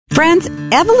Friends,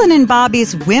 Evelyn and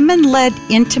Bobby's Women-Led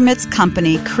Intimates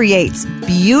Company creates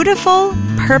beautiful,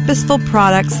 purposeful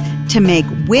products to make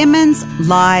women's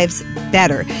lives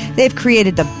better. They've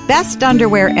created the best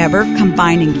underwear ever,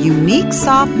 combining unique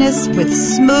softness with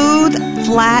smooth,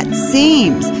 flat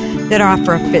seams that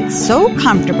offer a fit so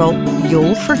comfortable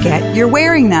you'll forget you're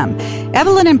wearing them.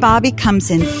 Evelyn and Bobby comes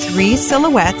in 3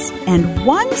 silhouettes and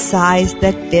one size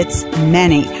that fits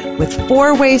many, with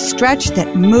 4-way stretch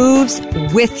that moves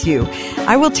with you.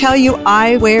 I will tell you,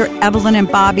 I wear Evelyn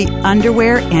and Bobby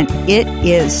underwear, and it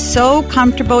is so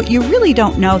comfortable, you really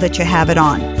don't know that you have it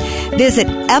on. Visit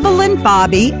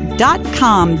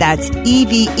EvelynBobby.com. That's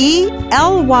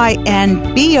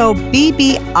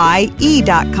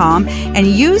EvelynBobby.com, and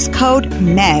use code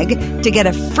MEG to get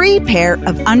a free pair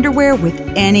of underwear with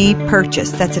any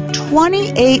purchase. That's a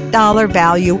 $28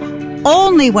 value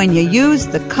only when you use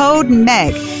the code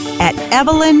MEG at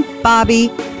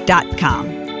EvelynBobby.com.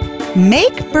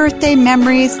 Make birthday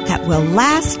memories that will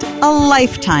last a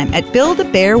lifetime at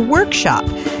Build-A-Bear Workshop.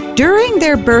 During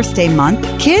their birthday month,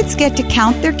 kids get to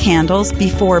count their candles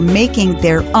before making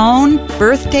their own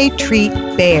birthday treat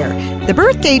bear. The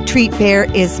birthday treat bear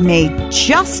is made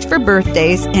just for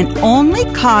birthdays and only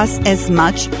costs as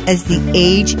much as the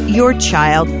age your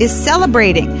child is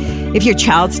celebrating. If your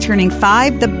child's turning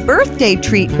 5, the birthday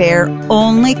treat bear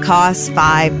only costs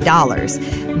 $5.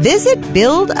 Visit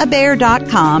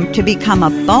Build-A-Bear.com to become a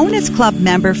bonus club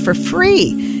member for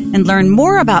free and learn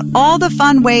more about all the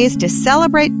fun ways to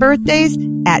celebrate birthdays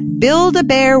at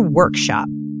Build-A-Bear Workshop.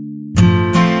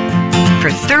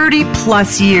 For 30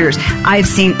 plus years, I've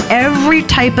seen every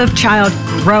type of child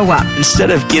grow up.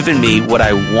 Instead of giving me what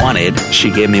I wanted, she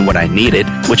gave me what I needed,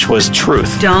 which was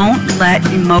truth. Don't let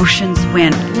emotions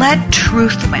win. Let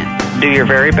truth win. Do your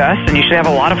very best, and you should have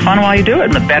a lot of fun while you do it.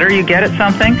 And the better you get at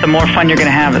something, the more fun you're going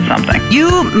to have at something.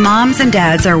 You moms and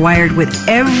dads are wired with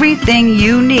everything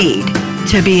you need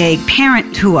to be a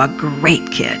parent to a great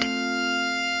kid.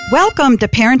 Welcome to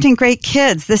Parenting Great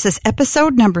Kids. This is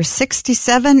episode number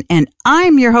 67, and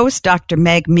I'm your host, Dr.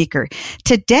 Meg Meeker.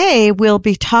 Today, we'll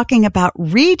be talking about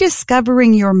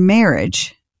rediscovering your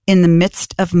marriage in the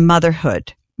midst of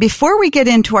motherhood. Before we get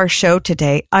into our show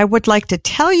today, I would like to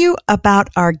tell you about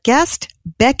our guest,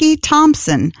 Becky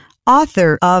Thompson,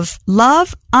 author of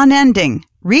Love Unending: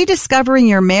 Rediscovering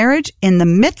Your Marriage in the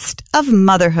Midst of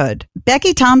Motherhood.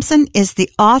 Becky Thompson is the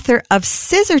author of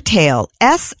Scissortail,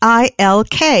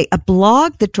 S-I-L-K, a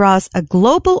blog that draws a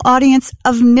global audience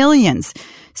of millions,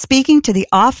 speaking to the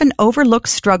often overlooked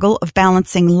struggle of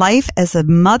balancing life as a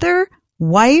mother,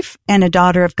 wife, and a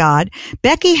daughter of God.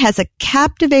 Becky has a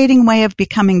captivating way of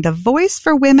becoming the voice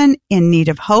for women in need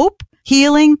of hope,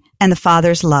 healing, and the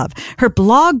Father's love. Her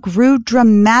blog grew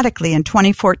dramatically in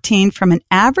 2014 from an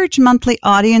average monthly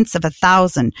audience of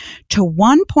 1,000 to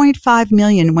 1.5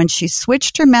 million when she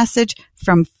switched her message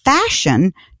from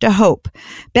fashion to hope.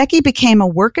 Becky became a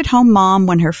work-at-home mom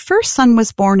when her first son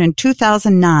was born in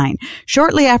 2009,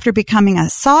 shortly after becoming a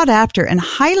sought-after and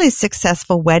highly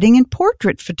successful wedding and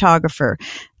portrait photographer.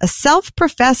 A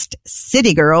self-professed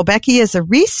city girl, Becky is a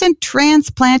recent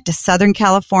transplant to Southern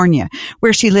California,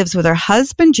 where she lives with her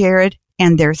husband, Jared,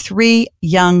 and their 3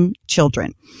 young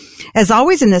children. As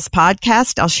always in this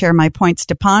podcast, I'll share my points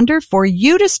to ponder for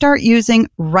you to start using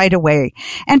right away.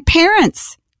 And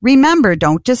parents, remember,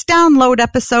 don't just download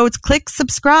episodes, click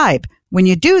subscribe. When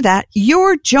you do that,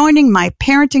 you're joining my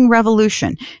parenting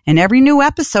revolution, and every new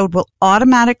episode will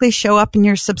automatically show up in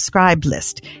your subscribed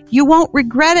list. You won't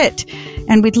regret it.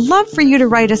 And we'd love for you to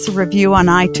write us a review on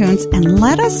iTunes and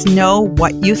let us know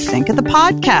what you think of the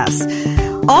podcast.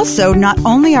 Also, not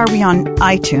only are we on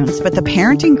iTunes, but the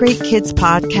Parenting Great Kids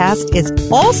podcast is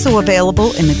also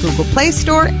available in the Google Play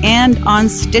Store and on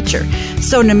Stitcher.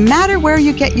 So no matter where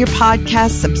you get your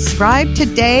podcast, subscribe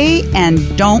today and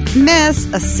don't miss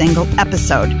a single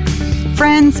episode.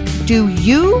 Friends, do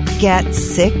you get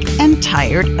sick and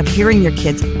tired of hearing your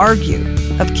kids argue,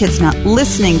 of kids not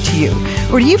listening to you?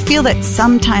 Or do you feel that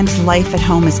sometimes life at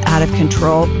home is out of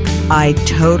control? I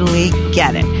totally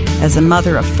get it. As a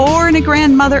mother of 4 and a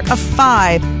grandmother of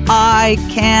 5, I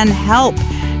can help.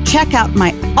 Check out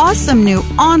my awesome new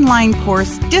online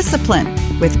course, Discipline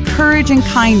with Courage and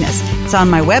Kindness. It's on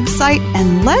my website,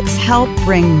 and let's help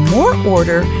bring more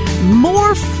order,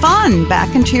 more fun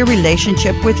back into your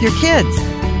relationship with your kids.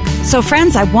 So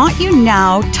friends, I want you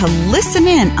now to listen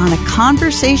in on a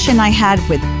conversation I had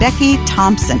with Becky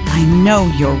Thompson. I know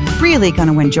you're really going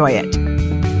to enjoy it.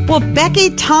 Well,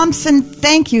 Becky Thompson,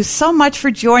 thank you so much for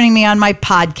joining me on my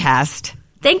podcast.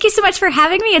 Thank you so much for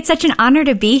having me. It's such an honor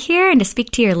to be here and to speak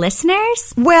to your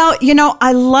listeners. Well,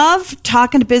 I love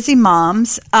talking to busy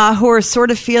moms who are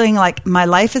sort of feeling like my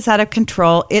life is out of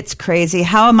control. It's crazy.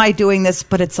 How am I doing this?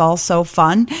 But it's all so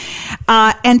fun.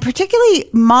 And particularly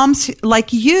moms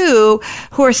like you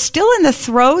who are still in the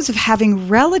throes of having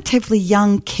relatively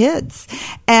young kids.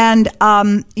 And,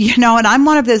 and I'm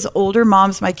one of those older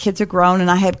moms. My kids are grown and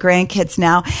I have grandkids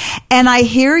now. And I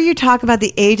hear you talk about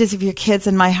the ages of your kids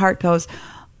and my heart goes,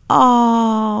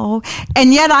 oh,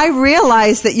 and yet I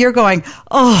realize that you're going,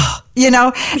 oh,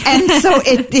 and so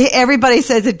everybody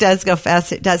says it does go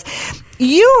fast. It does.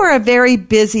 You are a very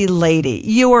busy lady.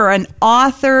 You are an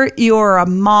author. You are a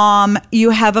mom.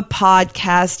 You have a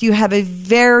podcast. You have a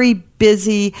very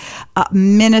busy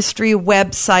ministry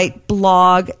website,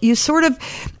 blog.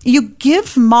 You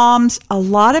give moms a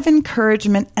lot of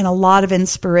encouragement and a lot of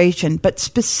inspiration. But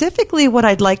specifically what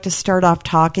I'd like to start off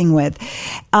talking with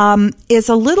is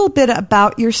a little bit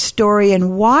about your story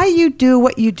and why you do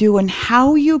what you do and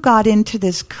how you got into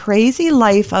this crazy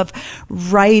life of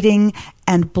writing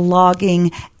and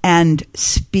blogging and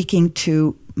speaking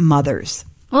to mothers.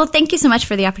 Well, thank you so much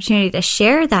for the opportunity to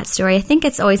share that story. I think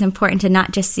it's always important to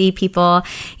not just see people,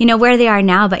 where they are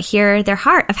now, but hear their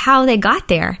heart of how they got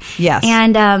there. Yes.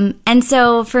 And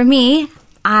so for me,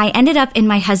 I ended up in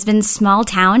my husband's small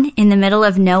town in the middle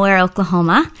of nowhere,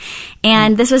 Oklahoma.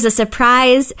 And this was a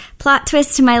surprise plot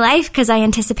twist to my life because I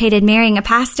anticipated marrying a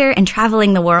pastor and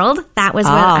traveling the world. That was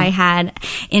what I had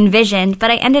envisioned.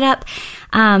 But I ended up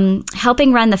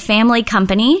helping run the family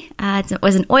company. It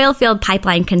was an oil field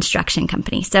pipeline construction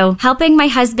company. So helping my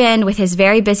husband with his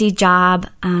very busy job,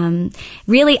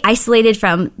 really isolated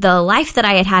from the life that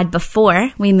I had had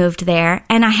before we moved there.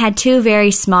 And I had 2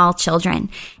 very small children.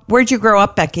 Where'd you grow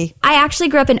up, Becky? I actually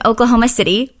grew up in Oklahoma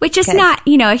City, which is not,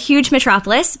 a huge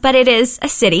metropolis, but it is a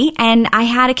city. And I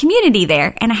had a community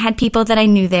there and I had people that I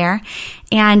knew there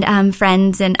and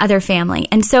friends and other family.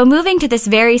 And so moving to this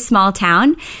very small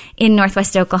town in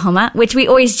Northwest Oklahoma, which we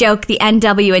always joke the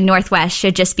NW in Northwest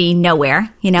should just be nowhere,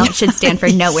 it should stand for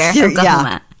nowhere,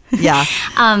 Oklahoma. Yeah.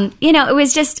 It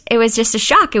was just a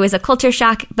shock. It was a culture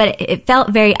shock, but it felt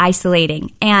very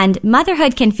isolating. And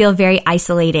motherhood can feel very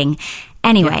isolating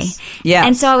anyway. Yes.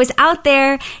 And so I was out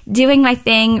there doing my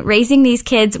thing, raising these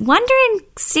kids, wondering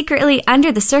secretly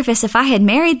under the surface if I had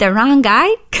married the wrong guy,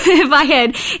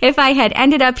 if I had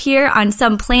ended up here on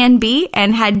some plan B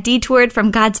and had detoured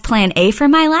from God's plan A for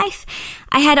my life.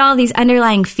 I had all these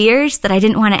underlying fears that I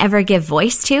didn't want to ever give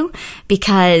voice to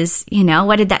because,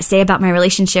 what did that say about my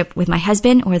relationship with my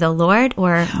husband or the Lord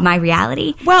or my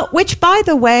reality? Well, which, by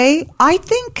the way, I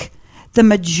think the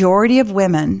majority of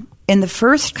women in the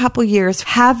first couple years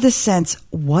have the sense,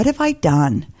 what have I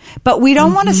done? But we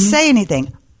don't want to say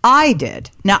anything. I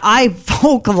did. Now, I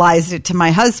vocalized it to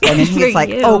my husband, and he's like,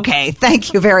 okay,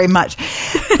 thank you very much.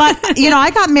 But,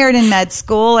 I got married in med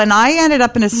school, and I ended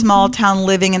up in a small town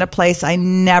living in a place I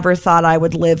never thought I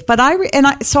would live. But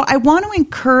so I want to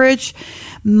encourage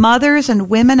mothers and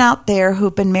women out there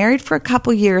who've been married for a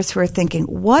couple years who are thinking,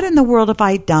 what in the world have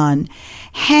I done?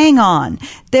 Hang on.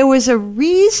 There was a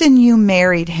reason you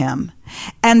married him.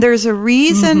 And there's a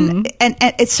reason, and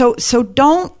so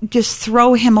don't just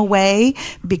throw him away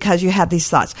because you have these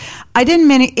thoughts. I didn't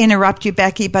mean to interrupt you,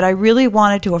 Becky, but I really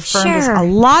wanted to affirm this. A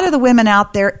lot of the women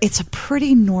out there, it's a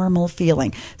pretty normal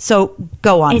feeling. So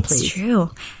go on, please. It's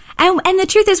true. And the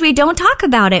truth is we don't talk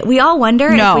about it. We all wonder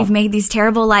if we've made these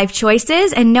terrible life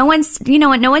choices, and no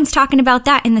one's talking about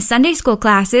that in the Sunday school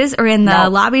classes or in the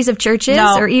lobbies of churches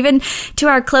or even to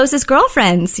our closest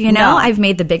girlfriends. I've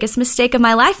made the biggest mistake of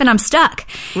my life and I'm stuck.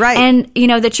 Right. And,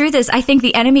 the truth is I think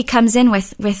the enemy comes in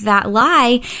with that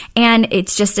lie and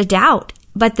it's just a doubt.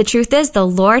 But the truth is the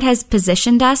Lord has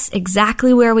positioned us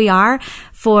exactly where we are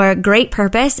for great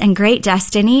purpose and great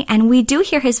destiny, and we do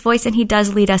hear his voice and he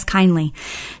does lead us kindly.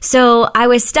 So I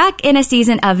was stuck in a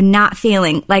season of not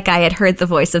feeling like I had heard the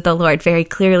voice of the Lord very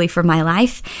clearly for my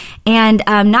life and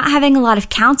not having a lot of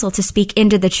counsel to speak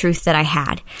into the truth that I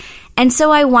had. And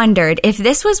so I wondered if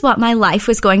this was what my life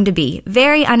was going to be,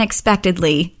 very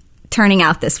unexpectedly turning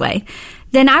out this way,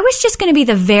 then I was just going to be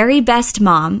the very best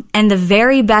mom and the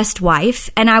very best wife,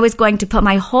 and I was going to put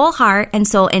my whole heart and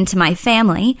soul into my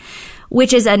family,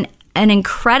 which is an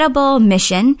incredible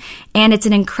mission, and it's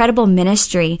an incredible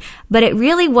ministry, but it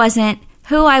really wasn't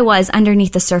who I was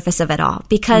underneath the surface of it all.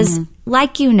 Because,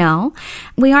 like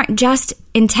we aren't just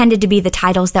intended to be the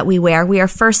titles that we wear. We are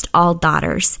first all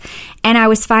daughters. And I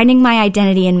was finding my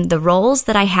identity in the roles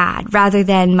that I had rather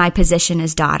than my position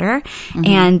as daughter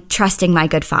and trusting my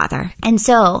good father. And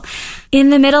so, in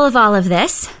the middle of all of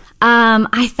this,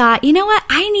 I thought, you know what?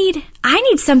 I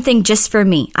need something just for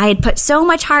me. I had put so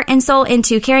much heart and soul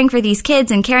into caring for these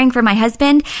kids and caring for my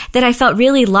husband that I felt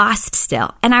really lost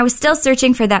still. And I was still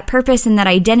searching for that purpose and that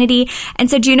identity. And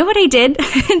so do you know what I did?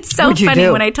 It's so funny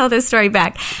when I tell this story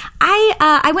back.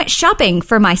 I went shopping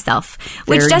for myself,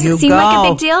 which doesn't seem like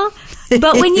a big deal.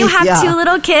 But when you have 2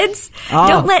 little kids,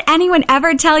 don't let anyone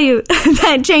ever tell you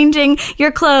that changing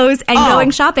your clothes and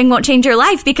going shopping won't change your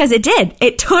life, because it did.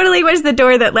 It totally was the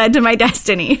door that led to my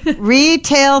destiny.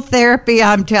 Retail therapy,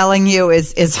 I'm telling you,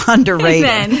 is underrated.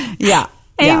 Amen. Yeah.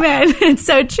 Amen. Yeah. It's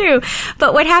so true.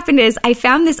 But what happened is I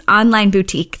found this online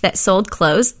boutique that sold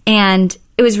clothes, and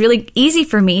it was really easy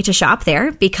for me to shop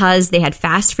there because they had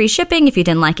fast free shipping. If you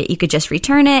didn't like it, you could just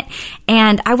return it.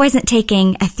 And I wasn't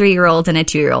taking a 3-year-old and a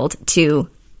 2-year-old to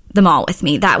the mall with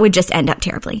me. That would just end up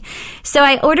terribly. So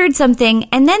I ordered something,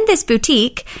 and then this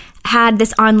boutique had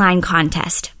this online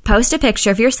contest. Post a picture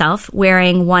of yourself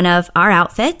wearing one of our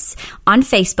outfits on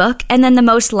Facebook, and then the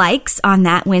most likes on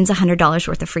that wins $100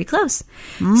 worth of free clothes.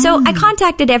 So I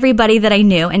contacted everybody that I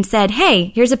knew and said, hey,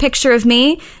 here's a picture of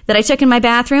me that I took in my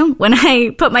bathroom when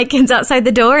I put my kids outside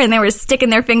the door and they were sticking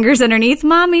their fingers underneath.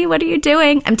 Mommy, what are you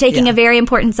doing? I'm taking a very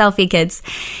important selfie, kids.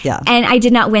 Yeah. And I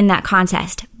did not win that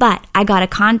contest, but I got a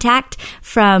contact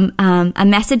from a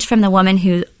message from the woman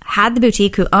who had the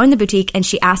boutique, who owned the boutique, and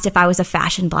she asked if I was a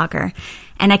fashion blogger.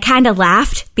 And I kind of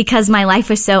laughed because my life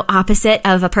was so opposite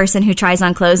of a person who tries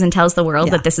on clothes and tells the world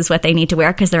that this is what they need to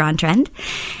wear because they're on trend.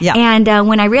 Yeah. And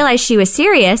when I realized she was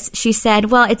serious, she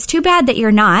said, well, it's too bad that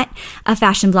you're not a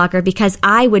fashion blogger, because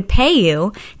I would pay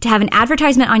you to have an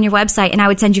advertisement on your website and I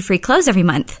would send you free clothes every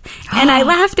month. And I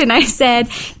laughed and I said,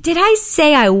 did I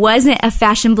say I wasn't a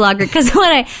fashion blogger? Because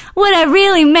what I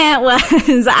really meant was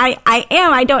I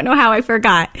am. I don't know how I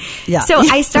forgot. Yeah. So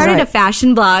I started a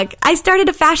fashion blog. I started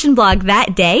a fashion blog that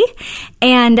day,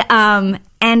 and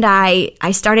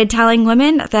I started telling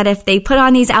women that if they put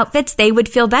on these outfits, they would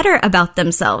feel better about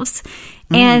themselves.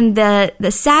 And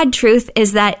the sad truth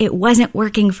is that it wasn't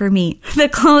working for me. The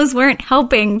clothes weren't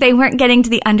helping. They weren't getting to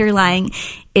the underlying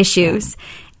issues.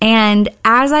 And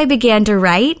as I began to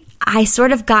write, I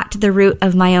sort of got to the root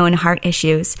of my own heart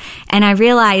issues. And I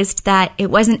realized that it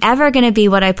wasn't ever going to be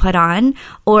what I put on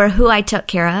or who I took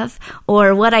care of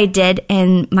or what I did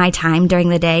in my time during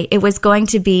the day. It was going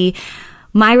to be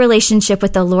my relationship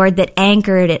with the Lord that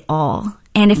anchored it all.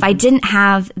 And if I didn't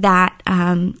have that,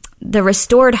 the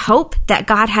restored hope that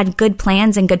God had good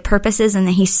plans and good purposes and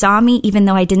that He saw me even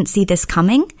though I didn't see this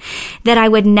coming, that I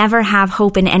would never have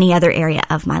hope in any other area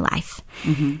of my life.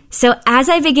 So as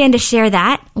I began to share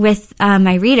that with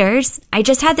my readers, I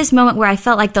just had this moment where I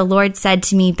felt like the Lord said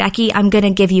to me, Becky, I'm going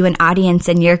to give you an audience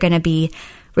and you're going to be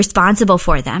responsible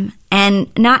for them.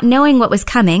 And not knowing what was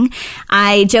coming,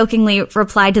 I jokingly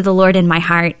replied to the Lord in my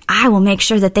heart, I will make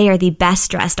sure that they are the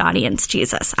best dressed audience,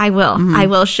 Jesus. I will. I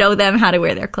will show them how to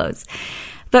wear their clothes.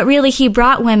 But really, He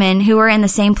brought women who were in the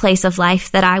same place of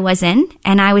life that I was in,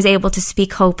 and I was able to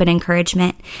speak hope and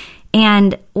encouragement.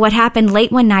 And what happened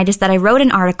late one night is that I wrote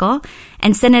an article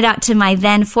and sent it out to my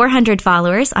then 400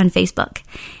 followers on Facebook.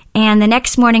 And the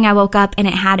next morning I woke up and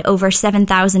it had over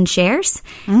 7,000 shares,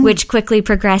 which quickly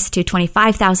progressed to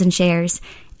 25,000 shares.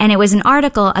 And it was an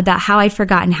article about how I'd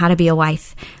forgotten how to be a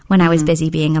wife when I was busy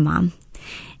being a mom.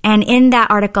 And in that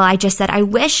article, I just said, I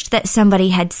wished that somebody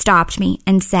had stopped me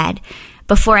and said,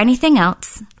 before anything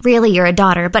else, really, you're a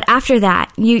daughter. But after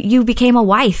that, you became a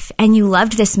wife and you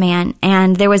loved this man.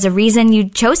 And there was a reason you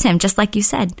chose him, just like you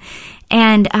said.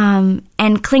 And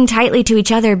cling tightly to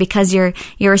each other because your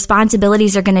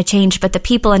responsibilities are going to change, but the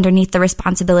people underneath the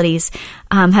responsibilities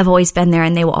have always been there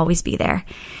and they will always be there.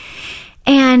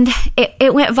 And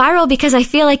it went viral because I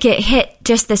feel like it hit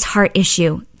just this heart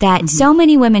issue that so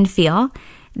many women feel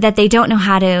that they don't know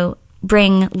how to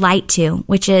bring light to,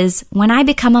 which is when I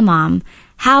become a mom,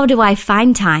 how do I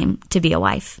find time to be a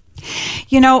wife?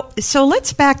 You know, so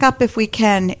let's back up if we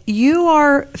can. You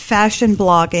are fashion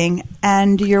blogging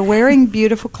and you're wearing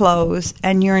beautiful clothes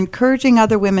and you're encouraging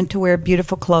other women to wear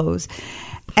beautiful clothes.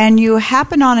 And you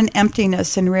happen on an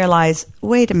emptiness and realize,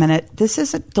 wait a minute, this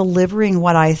isn't delivering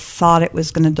what I thought it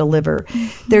was going to deliver.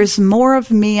 There's more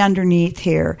of me underneath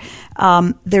here.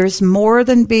 There's more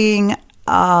than being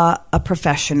a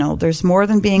professional. There's more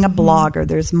than being a blogger.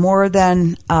 There's more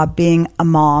than being a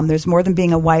mom. There's more than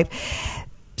being a wife.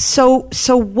 So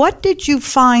what did you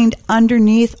find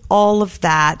underneath all of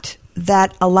that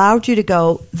allowed you to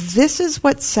go, this is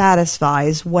what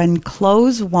satisfies when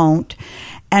clothes won't,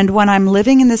 and when I'm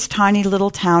living in this tiny little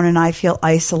town and I feel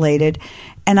isolated,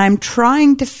 and I'm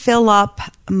trying to fill up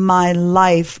my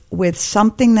life with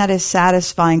something that is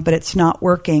satisfying, but it's not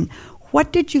working.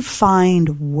 what did you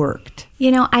find worked?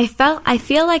 I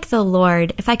feel like the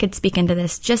Lord, if I could speak into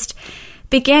this, just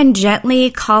began gently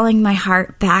calling my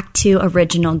heart back to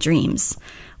original dreams,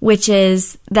 which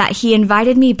is that he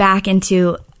invited me back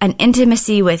into an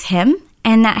intimacy with him.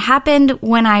 And that happened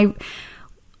when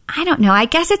I don't know, I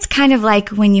guess it's kind of like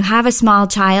when you have a small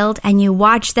child and you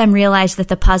watch them realize that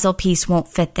the puzzle piece won't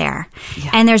fit there.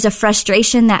 Yeah. And there's a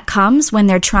frustration that comes when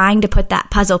they're trying to put that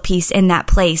puzzle piece in that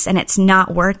place and it's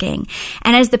not working.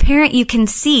 And as the parent, you can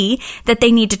see that they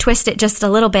need to twist it just a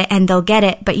little bit and they'll get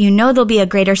it, but there'll be a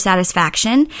greater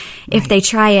satisfaction if they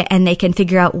try it and they can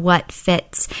figure out what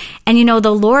fits. And the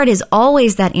Lord is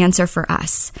always that answer for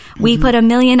us. Mm-hmm. We put a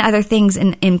million other things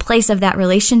in place of that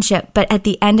relationship, but at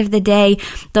the end of the day,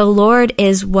 the Lord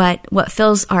is what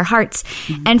fills our hearts.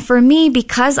 Mm-hmm. And for me,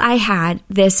 because I had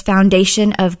this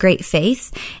foundation of great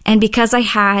faith, and because I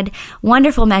had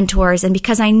wonderful mentors, and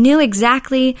because I knew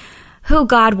exactly who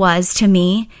God was to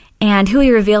me and who he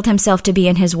revealed himself to be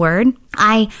in his word,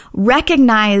 I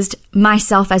recognized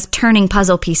myself as turning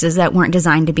puzzle pieces that weren't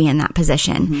designed to be in that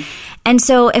position. Mm-hmm. And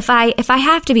so if I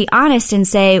have to be honest and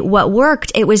say what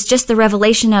worked, it was just the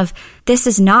revelation of this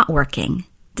is not working.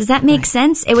 Does that make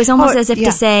sense? It was almost as if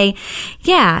to say,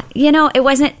 it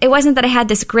wasn't that I had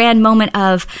this grand moment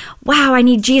of, wow, I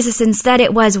need Jesus. Instead,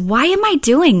 it was, why am I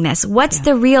doing this? What's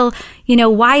the real,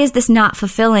 why is this not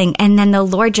fulfilling? And then the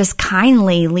Lord just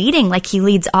kindly leading, like he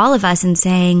leads all of us and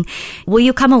saying, will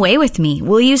you come away with me?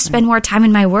 Will you spend more time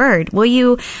in my word? Will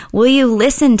you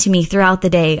listen to me throughout the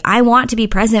day? I want to be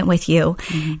present with you.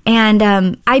 Mm-hmm.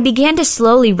 And I began to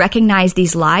slowly recognize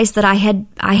these lies that I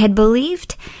had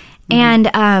believed. And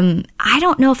I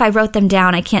don't know if I wrote them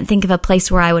down. I can't think of a place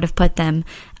where I would have put them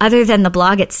other than the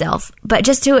blog itself. But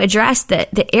just to address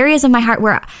the areas of my heart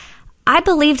where I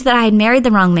believed that I had married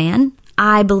the wrong man.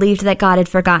 I believed that God had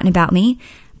forgotten about me.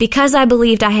 Because I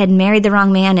believed I had married the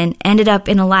wrong man and ended up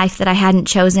in a life that I hadn't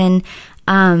chosen,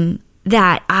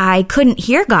 that I couldn't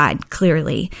hear God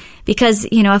clearly. Because,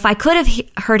 if I could have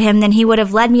heard him, then he would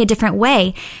have led me a different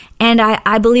way. And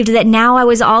I believed that now I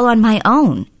was all on my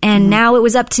own and now it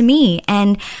was up to me.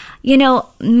 And,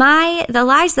 the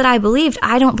lies that I believed,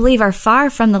 I don't believe are far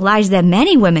from the lies that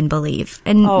many women believe.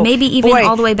 And maybe even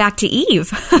all the way back to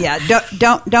Eve. Yeah.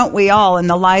 Don't we all? And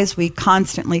the lies we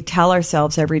constantly tell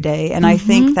ourselves every day. And I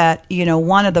think that,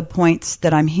 one of the points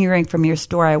that I'm hearing from your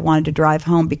story, I wanted to drive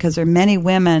home because there are many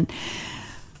women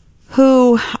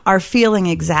who are feeling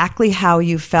exactly how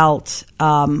you felt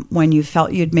when you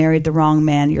felt you'd married the wrong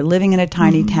man. You're living in a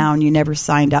tiny town you never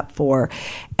signed up for,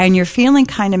 and you're feeling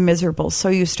kind of miserable. So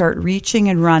you start reaching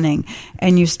and running,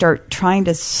 and you start trying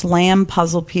to slam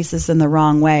puzzle pieces in the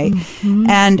wrong way. Mm-hmm.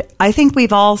 And I think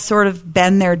we've all sort of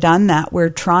been there, done that. We're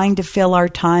trying to fill our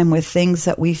time with things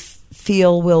that we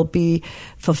feel will be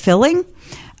fulfilling.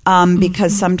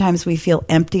 Because sometimes we feel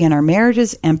empty in our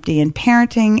marriages, empty in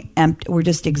parenting, we're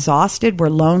just exhausted, we're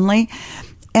lonely.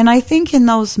 And I think in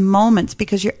those moments,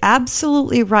 because you're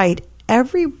absolutely right,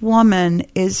 every woman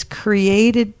is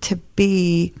created to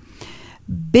be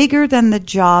bigger than the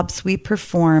jobs we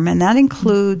perform, and that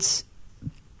includes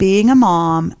being a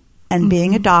mom and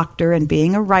being a doctor and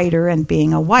being a writer and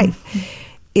being a wife.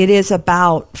 It is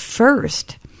about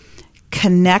first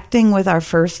connecting with our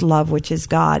first love, which is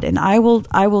God. And I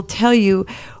will tell you,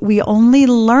 we only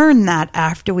learn that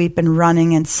after we've been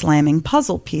running and slamming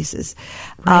puzzle pieces,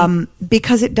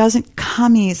 because it doesn't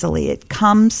come easily. It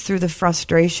comes through the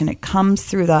frustration. It comes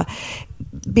through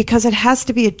because it has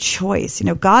to be a choice.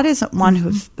 God isn't one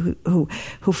who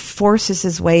forces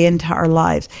his way into our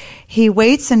lives. He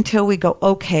waits until we go,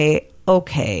 okay.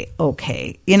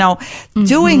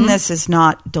 Doing this is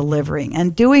not delivering,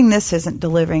 and doing this isn't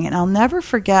delivering. And I'll never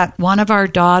forget one of our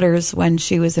daughters, when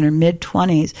she was in her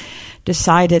mid-20s,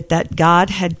 decided that God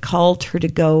had called her to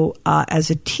go as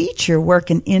a teacher, work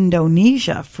in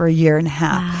Indonesia for a year and a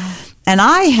half. Wow. And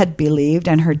I had believed,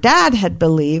 and her dad had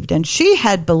believed, and she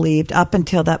had believed up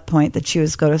until that point that she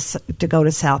was going to go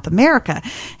to South America.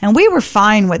 And we were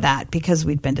fine with that because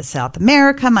we'd been to South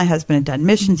America. My husband had done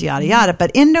missions, yada, yada.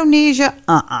 But Indonesia,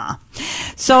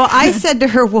 So I said to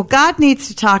her, well, God needs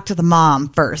to talk to the mom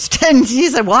first. And she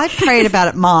said, well, I prayed about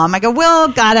it, Mom. I go, well,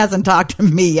 God hasn't talked to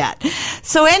me yet.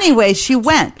 So anyway, she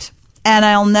went. And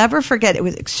I'll never forget, it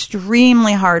was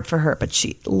extremely hard for her, but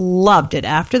she loved it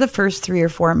after the first 3 or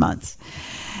 4 months.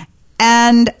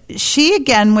 And she,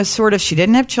 again, was she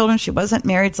didn't have children. She wasn't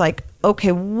married. It's like,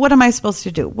 okay, what am I supposed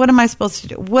to do? What am I supposed to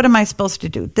do? What am I supposed to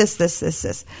do?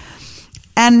 This.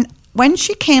 And when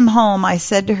she came home, I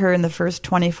said to her in the first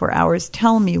 24 hours,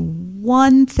 tell me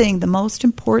one thing, the most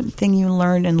important thing you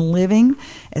learned in living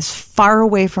as far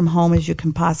away from home as you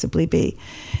can possibly be.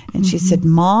 And she said,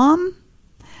 Mom,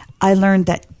 I learned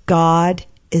that God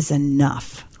is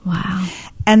enough. Wow.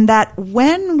 And that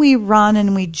when we run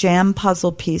and we jam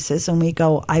puzzle pieces and we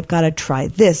go, I've got to try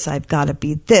this, I've got to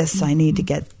be this, I need to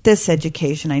get this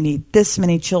education, I need this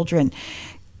many children.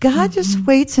 God just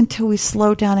waits until we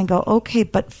slow down and go, okay,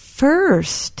 but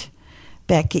first,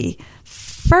 Becky,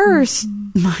 first,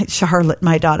 my Charlotte,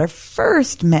 my daughter,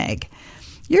 first, Meg,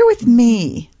 you're with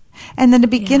me. And then the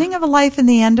beginning of a life and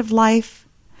the end of life,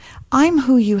 I'm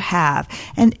who you have.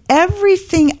 And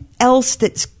everything else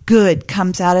that's good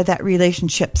comes out of that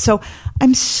relationship. So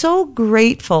I'm so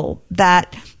grateful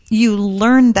that you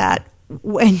learned that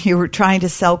when you were trying to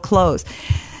sell clothes.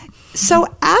 So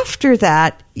after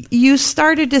that, you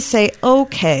started to say,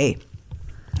 okay,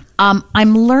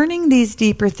 I'm learning these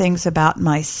deeper things about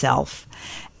myself.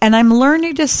 And I'm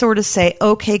learning to sort of say,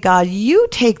 okay, God, you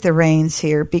take the reins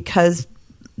here because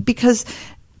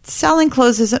selling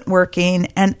clothes isn't working.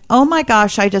 And oh my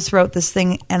gosh, I just wrote this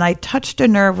thing and I touched a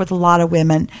nerve with a lot of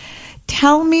women.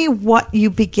 Tell me what you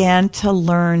began to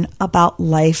learn about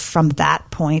life from that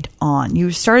point on.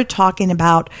 You started talking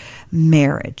about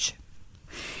marriage.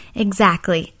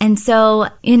 Exactly. And so,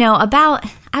 I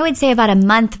would say about a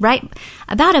month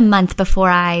before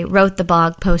I wrote the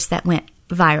blog post that went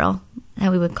viral, as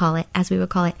we would call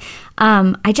it,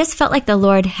 I just felt like the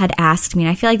Lord had asked me, and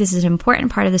I feel like this is an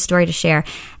important part of the story to share,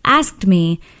 asked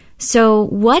me, so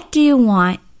what do you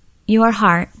want your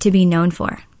heart to be known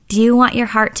for? Do you want your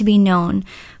heart to be known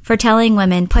for telling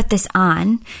women, put this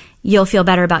on, you'll feel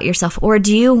better about yourself? Or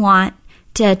do you want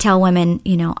to tell women,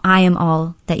 I am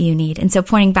all that you need? And so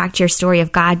pointing back to your story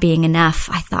of God being enough,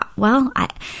 I thought, well,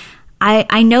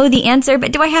 I know the answer,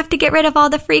 but do I have to get rid of all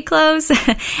the free clothes?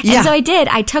 Yeah. And so I did.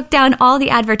 I took down all the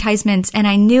advertisements and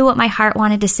I knew what my heart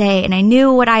wanted to say. And I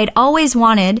knew what I had always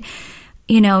wanted,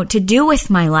 to do with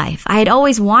my life. I had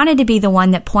always wanted to be the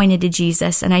one that pointed to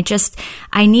Jesus. And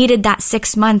I needed that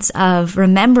 6 months of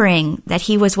remembering that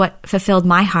he was what fulfilled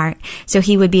my heart, so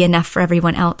he would be enough for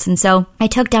everyone else. And so I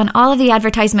took down all of the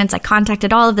advertisements. I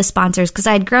contacted all of the sponsors because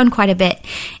I had grown quite a bit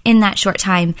in that short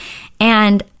time.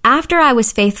 And after I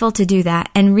was faithful to do that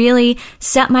and really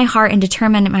set my heart and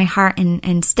determine my heart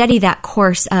and steady that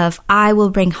course of I will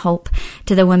bring hope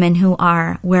to the women who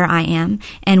are where I am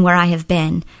and where I have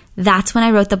been, that's when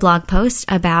I wrote the blog post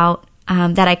about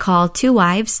that I call 2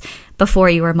 Wives Before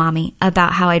You Were Mommy,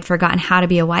 about how I'd forgotten how to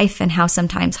be a wife and how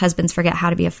sometimes husbands forget how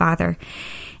to be a father.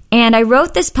 And I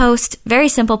wrote this post, very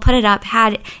simple, put it up,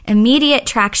 had immediate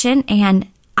traction, and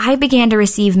I began to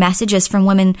receive messages from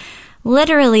women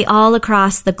literally all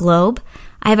across the globe.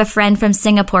 I have a friend from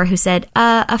Singapore who said,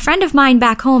 a friend of mine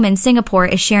back home in Singapore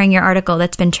is sharing your article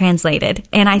that's been translated.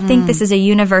 And I think this is a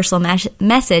universal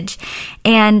message.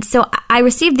 And so I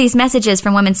received these messages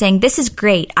from women saying, this is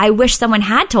great. I wish someone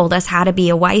had told us how to be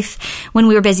a wife when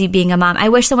we were busy being a mom. I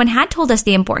wish someone had told us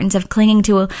the importance of clinging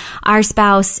to our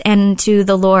spouse and to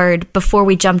the Lord before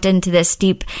we jumped into this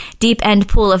deep end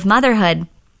pool of motherhood.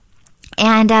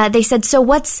 And they said, so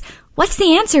what's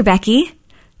the answer, Becky?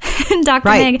 Dr.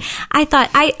 Right. Meg, I thought,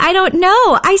 I don't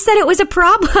know. I said it was a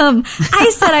problem.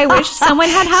 I said I wish someone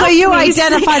had helped So you me.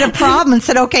 identified a problem and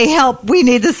said, okay, help. We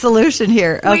need the solution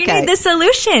here. Okay. We need the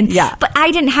solution. Yeah. But I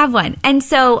didn't have one. And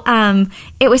so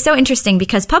it was so interesting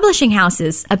because publishing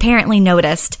houses apparently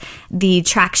noticed the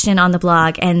traction on the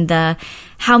blog and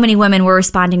how many women were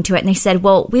responding to it. And they said,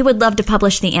 well, we would love to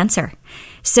publish the answer.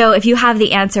 So if you have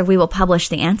the answer, we will publish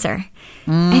the answer.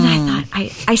 And I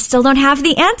thought, I still don't have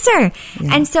the answer.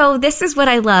 Yeah. And so this is what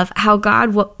I love, how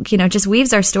God, just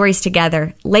weaves our stories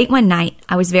together. Late one night,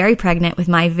 I was very pregnant with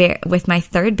my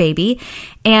 3rd baby.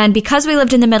 And because we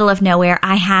lived in the middle of nowhere,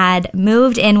 I had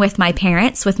moved in with my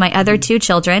parents, with my other 2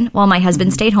 children, while my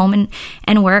husband stayed home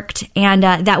and worked. And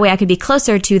that way I could be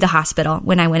closer to the hospital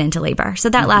when I went into labor. So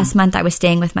that last month I was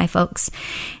staying with my folks.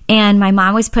 And my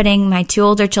mom was putting my 2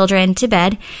 older children to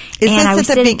bed. Is this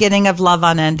at the beginning of Love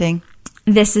Unending?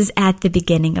 This is at the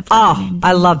beginning of Love Unending.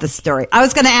 I love this story. I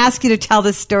was going to ask you to tell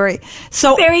this story.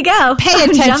 So there we go. Pay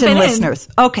attention, listeners.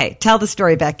 Okay, tell the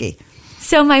story, Becky.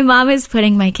 So my mom is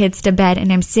putting my kids to bed,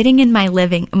 and I'm sitting in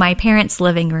my parents'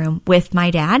 living room with my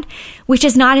dad, which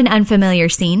is not an unfamiliar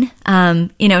scene.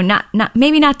 Maybe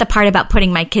not the part about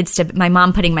my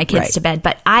mom putting my kids to bed,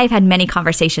 but I've had many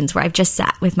conversations where I've just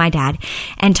sat with my dad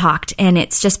and talked, and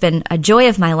it's just been a joy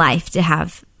of my life to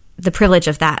have the privilege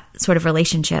of that sort of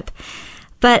relationship.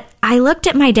 But I looked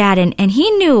at my dad and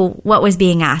he knew what was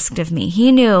being asked of me.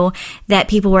 He knew that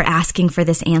people were asking for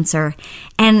this answer.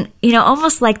 And,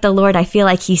 almost like the Lord, I feel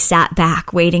like he sat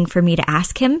back waiting for me to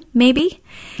ask him, maybe.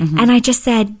 Mm-hmm. And I just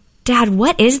said, Dad,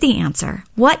 what is the answer?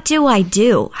 What do I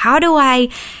do? How do I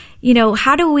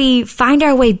how do we find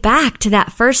our way back to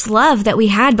that first love that we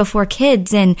had before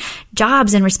kids and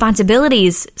jobs and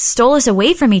responsibilities stole us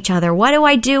away from each other? What do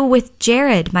I do with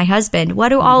Jared, my husband? What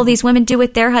do all these women do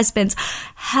with their husbands?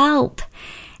 Help.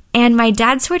 And my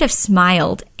dad sort of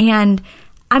smiled, and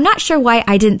I'm not sure why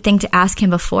I didn't think to ask him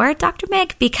before, Dr.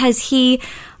 Meg, because he's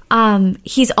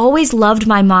always loved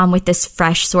my mom with this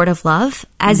fresh sort of love,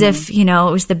 as if, it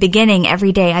was the beginning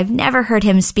every day. I've never heard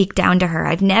him speak down to her.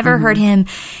 I've never heard him,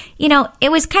 it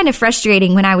was kind of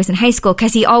frustrating when I was in high school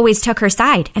because he always took her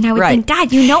side. And I would think, Dad,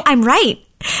 I'm right.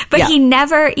 But he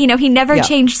never,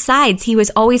 changed sides. He was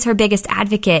always her biggest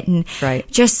advocate and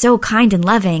just so kind and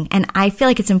loving. And I feel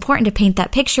like it's important to paint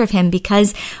that picture of him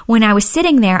because when I was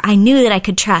sitting there, I knew that I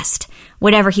could trust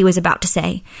whatever he was about to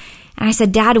say. And I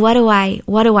said, Dad, what do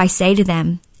I say to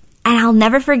them? And I'll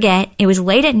never forget, it was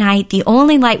late at night. The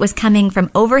only light was coming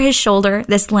from over his shoulder,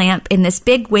 this lamp in this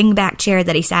big wingback chair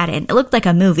that he sat in. It looked like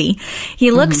a movie. He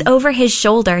looks over his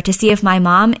shoulder to see if my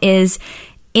mom is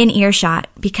in earshot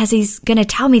because he's going to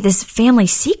tell me this family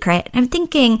secret. I'm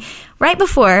thinking, right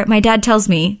before my dad tells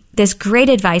me this great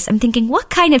advice, I'm thinking, what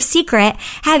kind of secret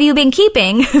have you been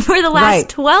keeping for the last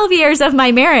 12 years of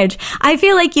my marriage? I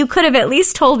feel like you could have at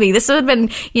least told me. This would have been,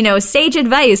 sage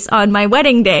advice on my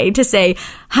wedding day to say,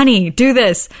 honey, do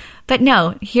this. But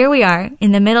no, here we are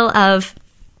in the middle of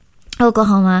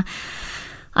Oklahoma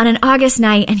on an August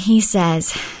night, and he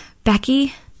says,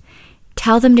 Becky,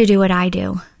 tell them to do what I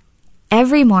do.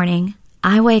 Every morning,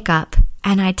 I wake up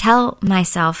and I tell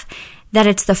myself that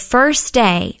it's the first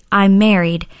day I'm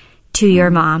married to your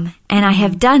mom. And I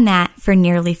have done that for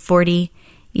nearly 40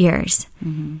 years.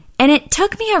 And it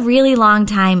took me a really long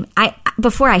time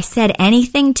before I said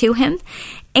anything to him.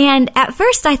 And at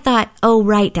first I thought, oh,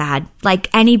 right, Dad, like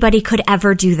anybody could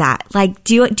ever do that. Like,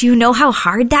 do you know how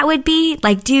hard that would be?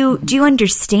 Like, do you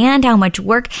understand how much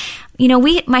work?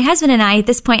 My husband and I at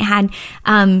this point had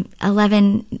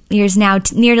 11 years now,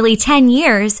 nearly 10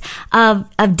 years of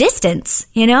distance,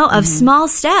 of small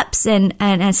steps and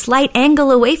a slight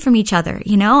angle away from each other,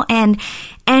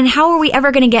 and how are we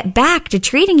ever going to get back to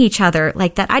treating each other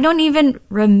like that? I don't even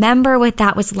remember what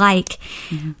that was like.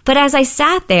 But as I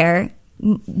sat there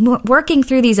working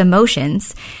through these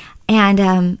emotions,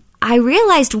 and I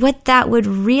realized what that would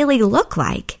really look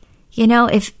like.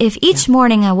 If each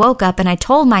morning I woke up and I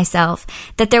told myself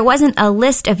that there wasn't a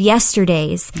list of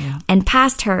yesterdays and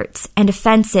past hurts and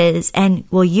offenses and,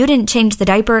 well, you didn't change the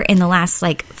diaper in the last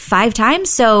 5 times,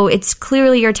 so it's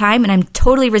clearly your time and I'm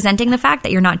totally resenting the fact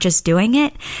that you're not just doing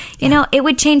it. It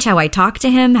would change how I talked to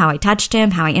him, how I touched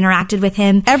him, how I interacted with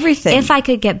him. Everything. If I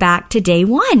could get back to day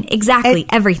one. Exactly.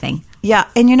 Everything. Yeah.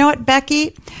 And you know what,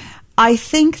 Becky? I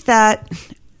think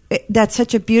that's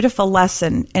such a beautiful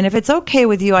lesson. And if it's okay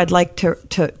with you, I'd like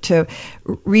to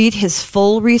read his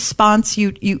full response.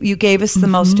 You gave us the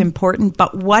most important,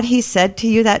 but what he said to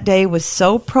you that day was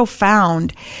so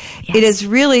profound. Yes. It is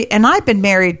really, and I've been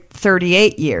married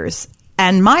 38 years,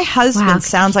 and my husband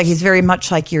sounds like he's very much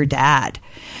like your dad.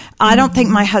 I don't think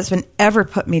my husband ever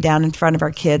put me down in front of our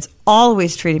kids,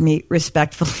 always treated me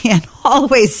respectfully and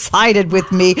always sided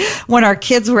with me when our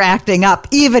kids were acting up,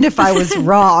 even if I was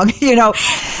wrong,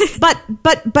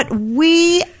 But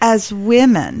we as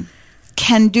women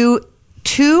can do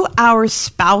to our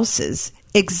spouses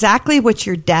exactly what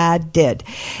your dad did.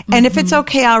 And if it's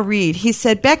okay, I'll read. He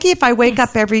said, Becky, if I wake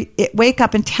up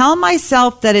and tell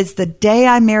myself that it's the day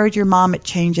I married your mom, it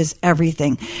changes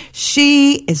everything.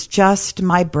 She is just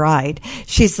my bride.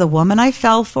 She's the woman I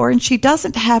fell for, and she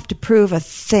doesn't have to prove a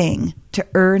thing to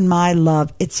earn my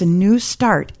love. It's a new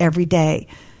start every day.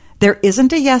 There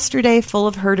isn't a yesterday full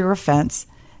of hurt or offense.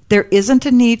 There isn't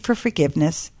a need for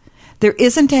forgiveness. There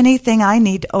isn't anything I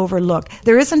need to overlook.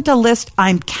 There isn't a list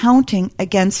I'm counting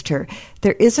against her.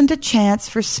 There isn't a chance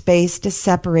for space to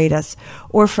separate us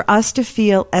or for us to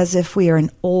feel as if we are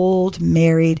an old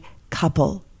married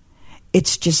couple.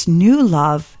 It's just new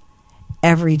love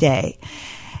every day.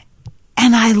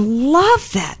 And I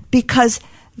love that because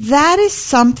that is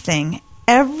something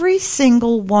every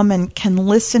single woman can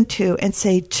listen to and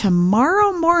say,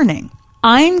 tomorrow morning,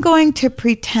 I'm going to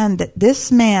pretend that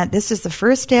this man, this is the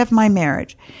first day of my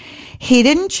marriage. He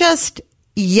didn't just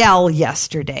yell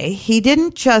yesterday. He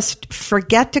didn't just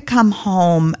forget to come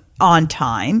home on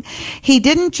time. He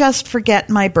didn't just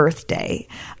forget my birthday.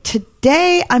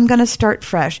 Today, I'm going to start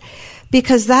fresh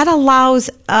because that allows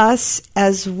us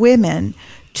as women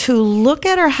to look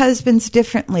at our husbands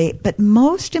differently, but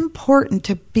most important,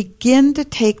 to begin to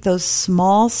take those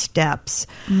small steps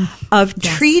of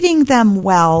treating them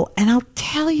well. And I'll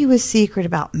tell you a secret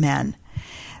about men.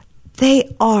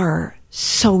 They are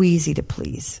so easy to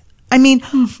please. I mean,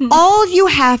 all you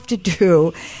have to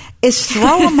do is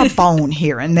throw them a bone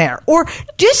here and there, or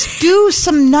just do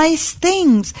some nice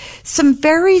things, some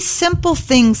very simple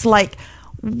things like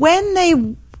when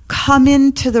they come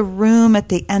into the room at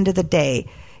the end of the day,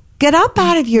 get up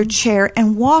out of your chair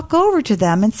and walk over to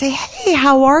them and say, hey,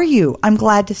 how are you? I'm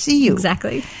glad to see you.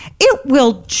 Exactly. It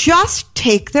will just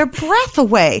take their breath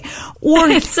away. Or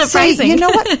it's surprising. Say, you know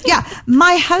what? Yeah,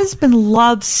 my husband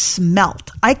loves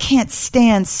smelt. I can't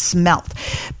stand smelt.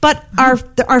 But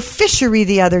our fishery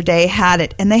the other day had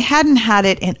it, and they hadn't had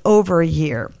it in over a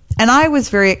year. And I was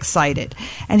very excited.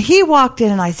 And he walked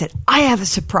in and I said, I have a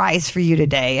surprise for you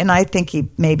today. And I think he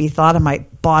maybe thought I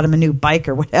might bought him a new bike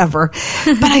or whatever.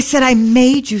 But I said, I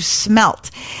made you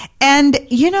smelt. And,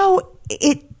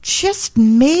 it just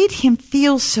made him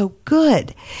feel so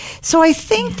good. So I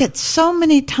think that so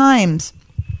many times,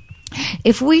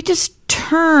 if we just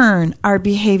turn our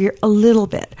behavior a little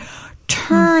bit,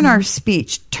 turn our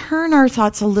speech, turn our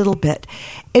thoughts a little bit,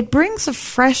 it brings a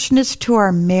freshness to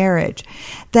our marriage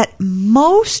that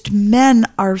most men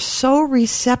are so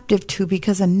receptive to,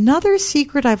 because another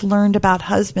secret I've learned about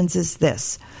husbands is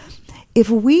this. If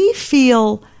we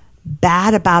feel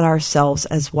bad about ourselves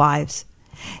as wives,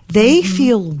 they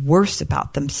feel worse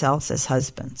about themselves as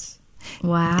husbands.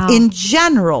 Wow. In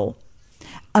general,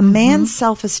 a man's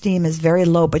self-esteem is very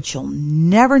low, but you'll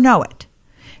never know it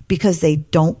because they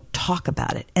don't talk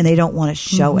about it and they don't want to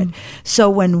show it.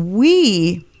 So when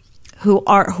we,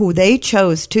 who they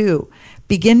chose to,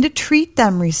 begin to treat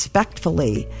them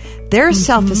respectfully, their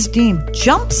self-esteem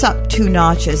jumps up 2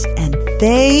 notches, and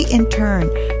they in turn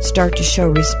start to show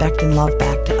respect and love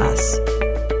back to us.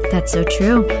 That's so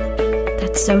true.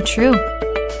 That's so true.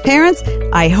 Parents,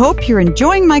 I hope you're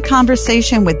enjoying my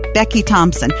conversation with Becky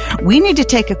Thompson. We need to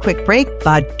take a quick break,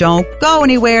 but don't go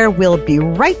anywhere. We'll be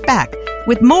right back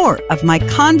with more of my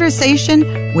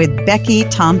conversation with Becky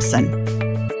Thompson.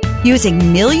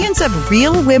 Using millions of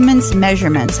real women's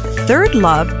measurements, Third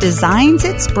Love designs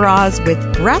its bras with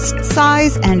breast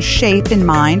size and shape in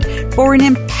mind for an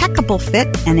impeccable fit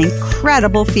and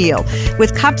incredible feel.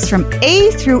 With cups from A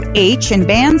through H and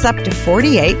bands up to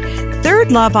 48,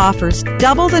 Third Love offers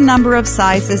double the number of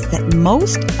sizes that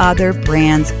most other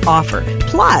brands offer.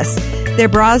 Plus, their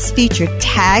bras feature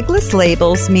tagless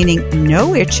labels, meaning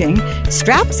no itching,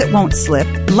 straps that won't slip,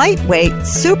 lightweight,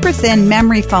 super thin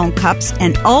memory foam cups,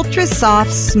 and ultra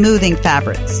soft smoothing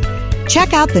fabrics.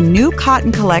 Check out the new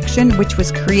cotton collection, which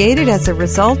was created as a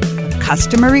result of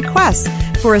customer requests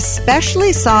for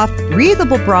especially soft,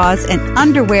 breathable bras and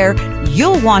underwear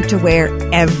you'll want to wear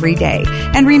every day.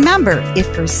 And remember, if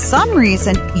for some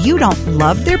reason you don't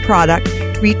love their product,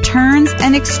 returns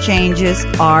and exchanges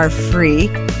are free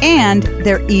and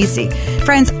they're easy.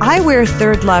 Friends, I wear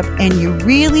Third Love and you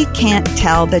really can't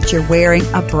tell that you're wearing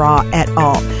a bra at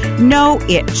all. No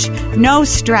itch, no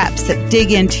straps that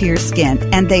dig into your skin,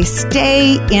 and they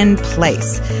stay in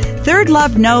place. Third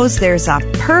Love knows there's a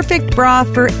perfect bra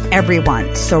for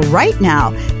everyone. So right now,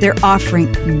 they're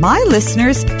offering my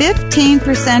listeners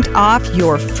 15% off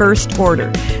your first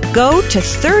order. Go to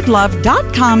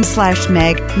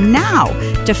thirdlove.com/Meg now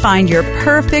to find your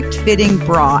perfect fitting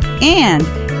bra and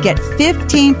get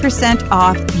 15%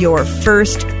 off your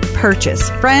first purchase.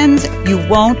 Friends, you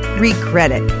won't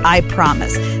regret it. I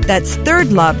promise. That's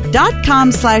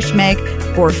thirdlove.com/Meg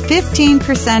for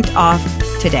 15% off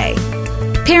today.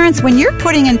 Parents, when you're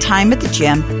putting in time at the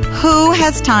gym, who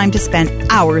has time to spend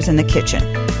hours in the kitchen?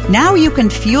 Now you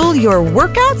can fuel your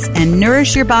workouts and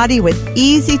nourish your body with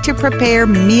easy-to-prepare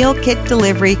meal kit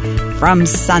delivery from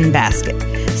Sunbasket.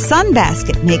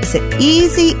 Sunbasket makes it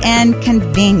easy and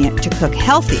convenient to cook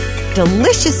healthy,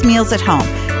 delicious meals at home,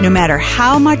 no matter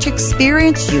how much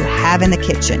experience you have in the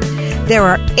kitchen. There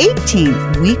are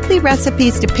 18 weekly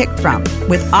recipes to pick from,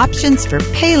 with options for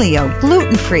paleo,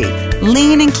 gluten-free,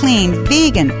 lean and clean,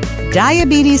 vegan,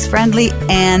 diabetes-friendly,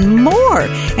 and more.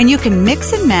 And you can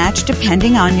mix and match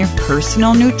depending on your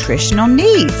personal nutritional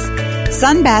needs.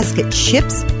 Sunbasket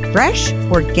ships fresh,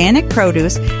 organic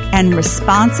produce and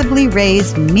responsibly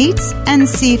raised meats and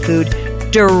seafood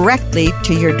directly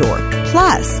to your door.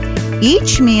 Plus,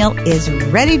 each meal is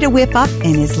ready to whip up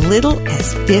in as little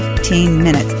as 15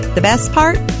 minutes. The best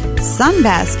part?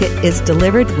 Sunbasket is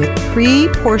delivered with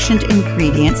pre-portioned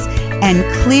ingredients and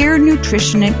clear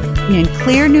nutrition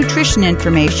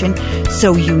information,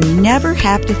 so you never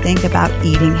have to think about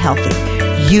eating healthy.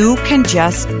 You can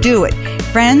just do it.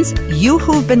 Friends, you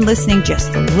who've been listening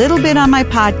just a little bit on my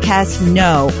podcast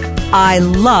know I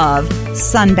love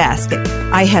Sunbasket.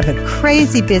 I have a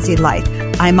crazy busy life.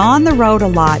 I'm on the road a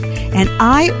lot, and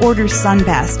I order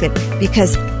Sunbasket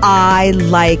because I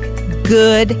like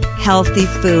good, healthy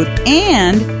food,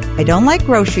 and I don't like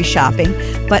grocery shopping,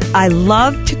 but I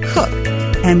love to cook.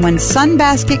 And when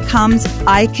Sunbasket comes,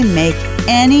 I can make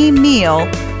any meal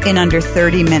in under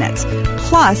 30 minutes.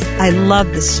 Plus, I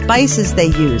love the spices they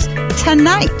use.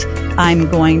 Tonight, I'm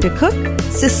going to cook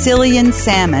Sicilian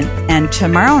salmon, and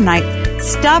tomorrow night,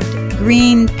 stuffed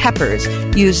green peppers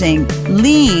using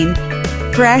lean,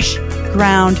 fresh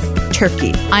ground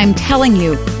turkey. I'm telling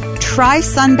you, try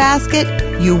Sunbasket.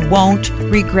 You won't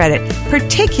regret it,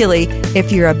 particularly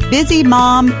if you're a busy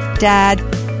mom, dad,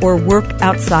 or work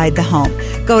outside the home.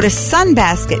 Go to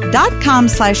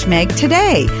sunbasket.com/Meg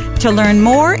today to learn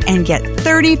more and get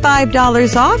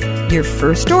 $35 off your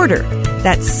first order.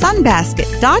 That's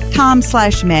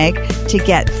sunbasket.com/Meg to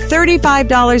get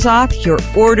 $35 off your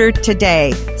order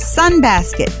today.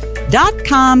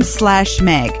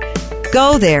 Sunbasket.com/Meg.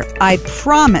 Go there. I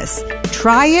promise.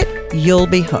 Try it. You'll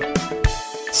be hooked.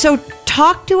 So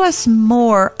talk to us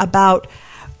more about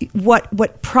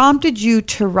what prompted you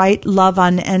to write Love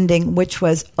Unending, which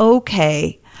was,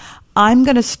 okay, I'm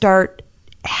going to start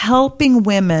helping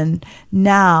women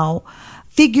now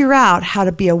figure out how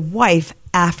to be a wife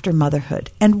after motherhood,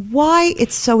 and why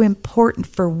it's so important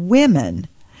for women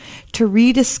to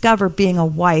rediscover being a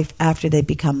wife after they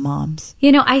become moms.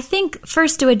 You know, I think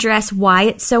first to address why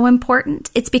it's so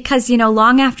important, it's because, you know,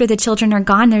 long after the children are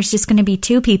gone, there's just going to be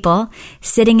two people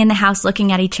sitting in the house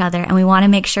looking at each other. And we want to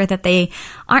make sure that they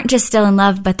aren't just still in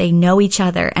love, but they know each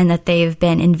other and that they've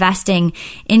been investing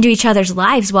into each other's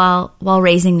lives while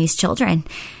raising these children.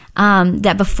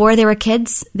 That before they were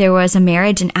kids, there was a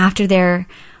marriage, and after there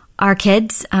are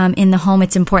kids in the home,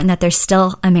 it's important that there's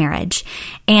still a marriage.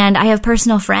 And I have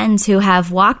personal friends who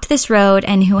have walked this road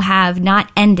and who have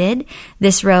not ended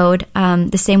this road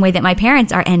the same way that my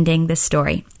parents are ending this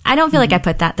story. I don't feel like I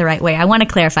put that the right way. I want to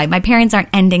clarify. My parents aren't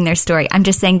ending their story. I'm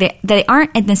just saying that they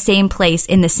aren't in the same place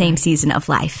in the same season of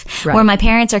life. Right. Where my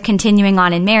parents are continuing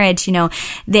on in marriage, you know,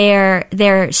 they're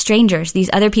strangers. These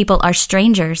other people are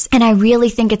strangers. And I really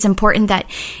think it's important that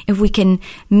if we can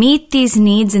meet these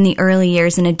needs in the early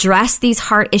years and address these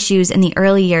heart issues in the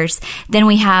early years, then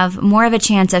we have more of a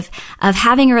chance of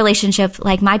having a relationship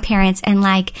like my parents and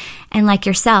like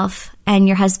yourself and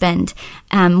your husband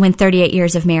when 38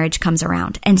 years of marriage comes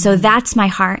around. And so that's my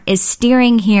heart, is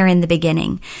steering here in the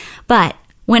beginning. But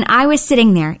when I was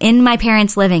sitting there in my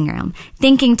parents' living room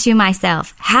thinking to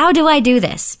myself, how do I do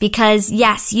this? Because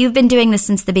yes, you've been doing this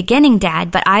since the beginning, Dad,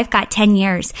 but I've got 10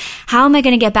 years. How am I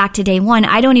going to get back to day one?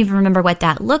 I don't even remember what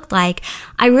that looked like.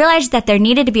 I realized that there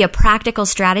needed to be a practical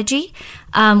strategy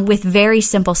with very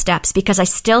simple steps, because I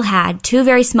still had two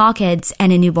very small kids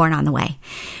and a newborn on the way.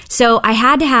 So I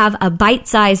had to have a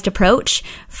bite-sized approach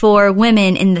for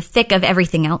women in the thick of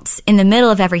everything else, in the middle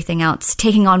of everything else,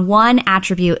 taking on one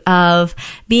attribute of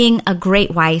being a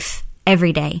great wife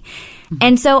every day.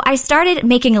 And so I started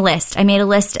making a list. I made a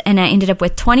list and I ended up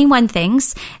with 21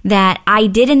 things that I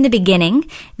did in the beginning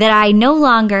that I no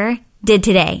longer did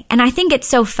today. And I think it's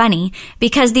so funny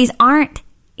because these aren't,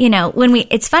 you know,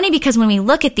 it's funny because when we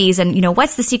look at these and, you know,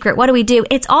 what's the secret? What do we do?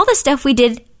 It's all the stuff we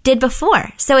did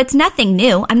before. So it's nothing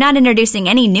new. I'm not introducing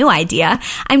any new idea.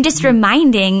 I'm just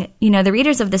reminding, you know, the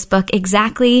readers of this book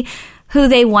exactly who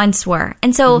they once were.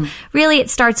 And so really it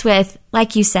starts with,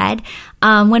 like you said,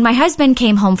 when my husband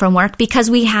came home from work, because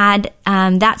we had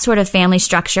that sort of family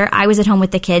structure, I was at home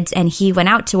with the kids and he went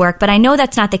out to work. But I know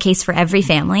that's not the case for every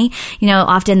family. You know,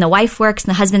 often the wife works and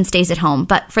the husband stays at home.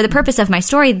 But for the purpose of my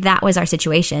story, that was our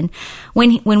situation.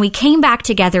 When we came back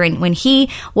together and when he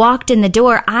walked in the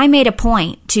door, I made a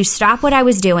point to stop what I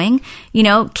was doing, you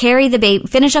know, carry the baby,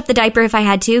 finish up the diaper if I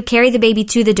had to, carry the baby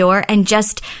to the door and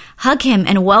just hug him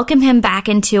and welcome him back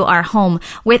into our home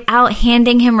without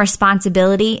handing him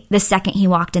responsibility the second he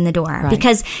walked in the door. Right.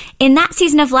 Because in that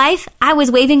season of life, I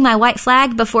was waving my white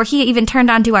flag before he even turned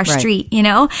onto our street, you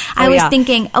know? I was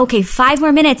thinking, okay, 5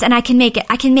 more minutes and I can make it.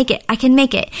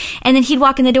 And then he'd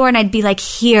walk in the door and I'd be like,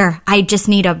 here, I just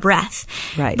need a breath.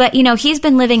 Right. But, you know, he's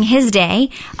been living his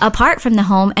day apart from the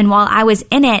home. And while I was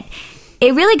in it,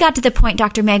 it really got to the point,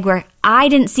 Dr. Meg, where I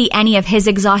didn't see any of his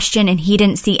exhaustion and he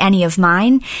didn't see any of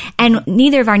mine. And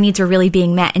neither of our needs were really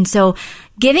being met. And so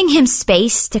giving him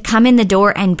space to come in the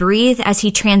door and breathe as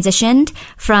he transitioned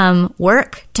from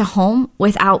work to home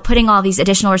without putting all these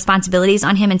additional responsibilities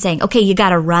on him and saying, okay, you got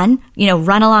to run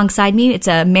alongside me. It's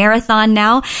a marathon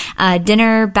now,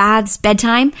 dinner, baths,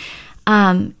 bedtime.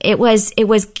 It was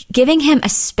giving him a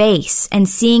space and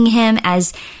seeing him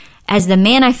as the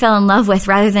man I fell in love with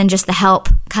rather than just the help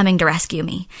coming to rescue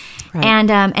me. Right.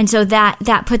 And so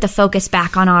that put the focus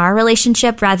back on our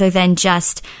relationship rather than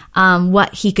just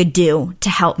what he could do to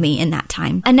help me in that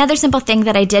time. Another simple thing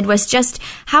that I did was just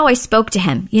how I spoke to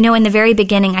him. You know, in the very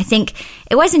beginning, I think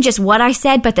it wasn't just what I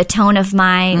said, but the tone of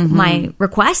my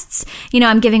requests. You know,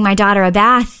 I'm giving my daughter a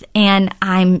bath and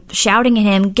I'm shouting at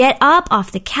him, "Get up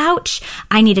off the couch.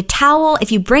 I need a towel.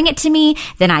 If you bring it to me,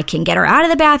 then I can get her out of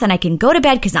the bath and I can go to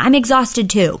bed because I'm exhausted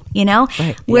too," you know?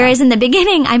 Right, yeah. Whereas in the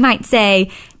beginning, I might say,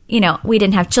 you know, we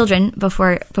didn't have children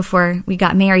before we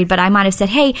got married, but I might have said,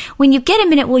 "Hey, when you get a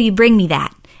minute, will you bring me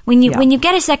that? When you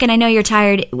get a second, I know you're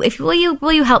tired. Will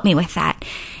you help me with that?"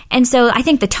 And so I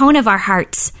think the tone of our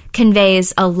hearts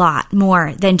conveys a lot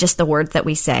more than just the words that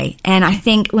we say. And I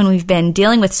think when we've been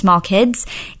dealing with small kids,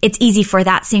 it's easy for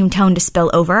that same tone to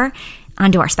spill over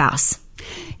onto our spouse.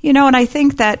 You know, and I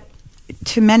think that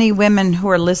to many women who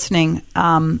are listening,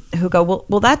 who go,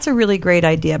 well, that's a really great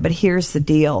idea, but here's the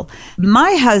deal.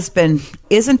 My husband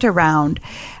isn't around.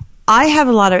 I have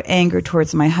a lot of anger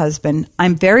towards my husband.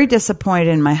 I'm very disappointed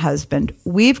in my husband.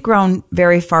 We've grown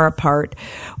very far apart.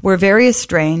 We're very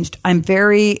estranged. I'm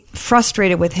very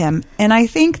frustrated with him. And I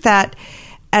think that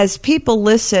as people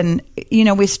listen, you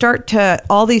know, we start to,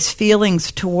 all these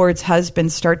feelings towards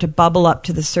husbands start to bubble up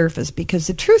to the surface, because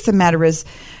the truth of the matter is,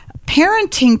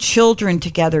 parenting children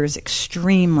together is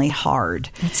extremely hard.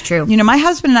 That's true. You know, my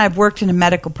husband and I have worked in a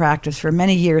medical practice for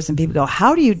many years, and people go,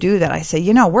 "How do you do that?" I say,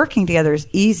 you know, working together is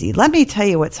easy. Let me tell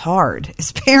you what's hard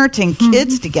is parenting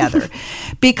kids together,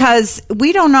 because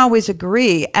we don't always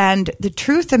agree. And the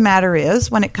truth of the matter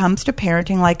is, when it comes to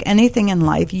parenting, like anything in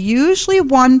life, usually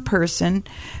one person,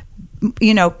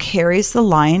 you know, carries the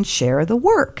lion's share of the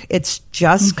work. It's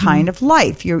just kind of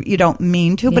life. You don't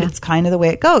mean to, but it's kind of the way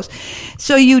it goes.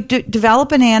 So you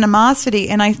develop an animosity,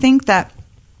 and I think that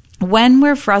when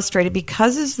we're frustrated,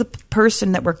 because it's the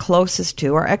person that we're closest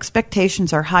to, our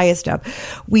expectations are highest of,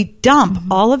 we dump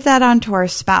all of that onto our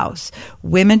spouse.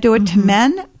 Women do it to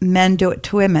men, men do it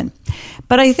to women.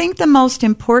 But I think the most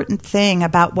important thing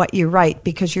about what you write,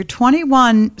 because your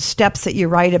 21 steps that you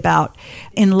write about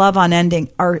in Love Unending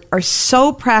are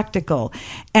so practical.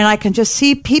 And I can just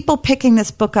see people picking this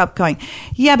book up going,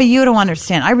 "Yeah, but you don't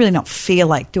understand. I really don't feel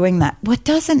like doing that." What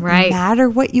doesn't matter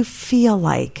what you feel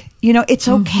like. You know, it's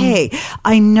okay.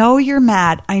 I know you're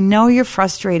mad. I know you're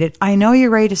frustrated. I know you're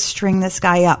ready to string this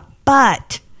guy up.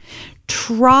 But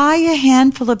try a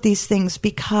handful of these things,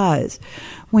 because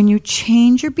when you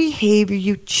change your behavior,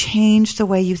 you change the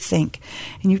way you think.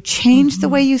 And you change the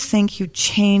way you think, you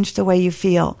change the way you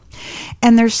feel.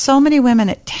 And there's so many women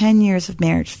at 10 years of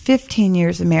marriage, 15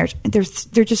 years of marriage,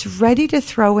 they're just ready to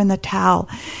throw in the towel.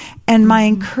 And my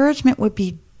encouragement would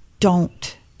be,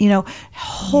 don't. You know,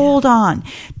 hold on.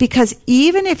 Because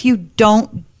even if you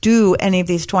don't do any of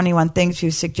these 21 things you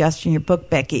suggest in your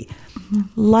book, Becky,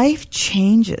 life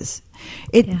changes.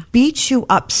 It beats you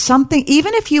up. Something,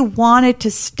 even if you wanted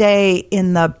to stay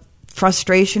in the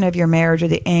frustration of your marriage or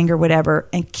the anger, whatever,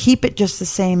 and keep it just the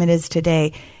same it is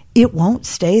today, it won't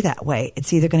stay that way.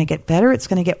 It's either going to get better, it's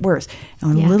going to get worse.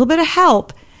 And with a little bit of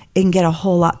help, it can get a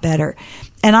whole lot better.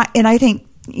 And I think,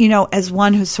 you know, as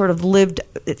one who's sort of lived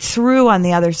through on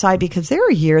the other side, because there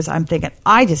are years I'm thinking,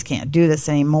 I just can't do this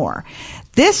anymore.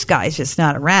 This guy's just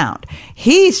not around.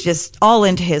 He's just all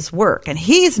into his work, and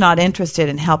he's not interested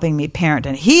in helping me parent.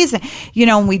 And he's, you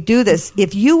know, when we do this,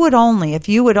 if you would only,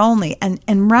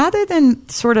 and rather than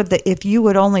sort of the if you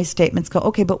would only statements, go,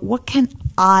 okay, but what can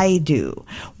I do?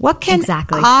 What can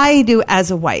I do as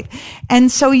a wife?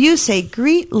 And so you say,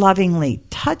 greet lovingly,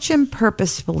 touch him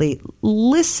purposefully,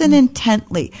 listen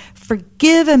intently,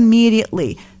 forgive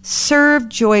immediately, serve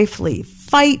joyfully,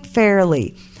 fight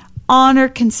fairly, honor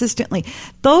consistently.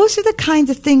 Those are the kinds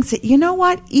of things that, you know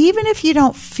what, even if you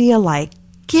don't feel like,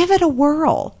 give it a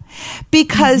whirl.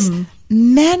 Because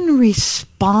men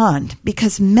respond,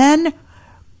 because men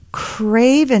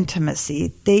crave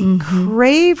intimacy. They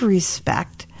crave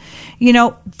respect. You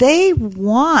know, they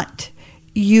want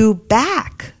you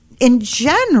back. In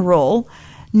general,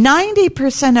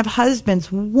 90% of husbands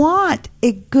want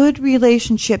a good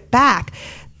relationship back.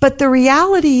 But the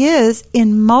reality is,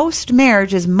 in most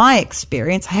marriages, my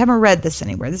experience, I haven't read this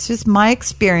anywhere, this is just my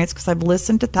experience because I've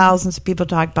listened to thousands of people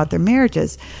talk about their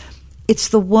marriages, it's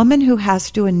the woman who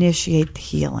has to initiate the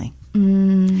healing.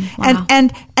 Wow.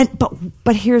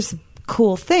 But here's the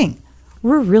cool thing.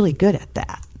 We're really good at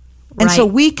that. And Right. so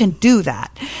we can do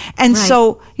that. And Right.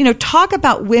 so, talk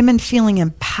about women feeling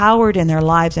empowered in their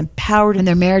lives, empowered in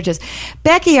their marriages.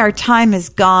 Becky, our time is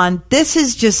gone. This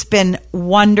has just been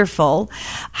wonderful.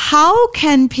 How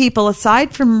can people,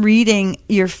 aside from reading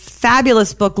your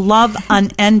fabulous book, Love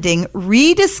Unending,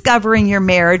 Rediscovering Your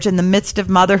Marriage in the Midst of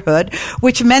Motherhood,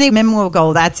 which many women will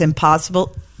go, that's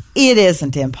impossible. It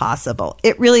isn't impossible.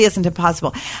 It really isn't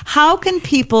impossible. How can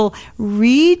people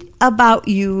read about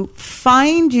you,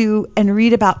 find you, and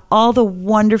read about all the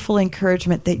wonderful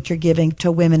encouragement that you're giving to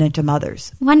women and to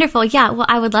mothers? Wonderful. Yeah. Well,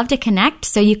 I would love to connect.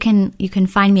 So you can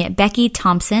find me at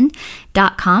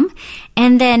BeckyThompson.com.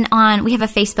 And then we have a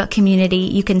Facebook community.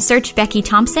 You can search Becky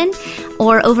Thompson,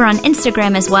 or over on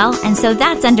Instagram as well. And so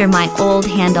that's under my old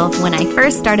handle when I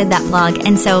first started that blog.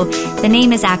 And so the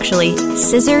name is actually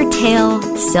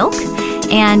Scissortail Silk.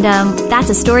 And that's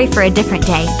a story for a different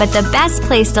day. But the best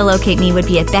place to locate me would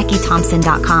be at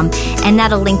BeckyThompson.com. And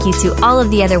that'll link you to all of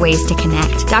the other ways to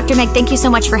connect. Dr. Meg, thank you so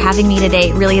much for having me today.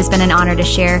 It really has been an honor to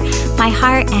share my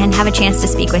heart and have a chance to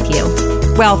speak with you.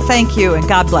 Well, thank you, and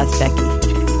God bless, Becky.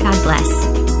 God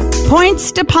bless.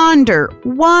 Points to ponder.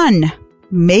 1,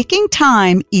 making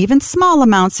time, even small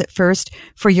amounts at first,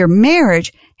 for your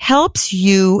marriage helps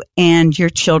you and your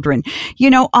children.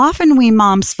 Often we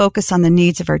moms focus on the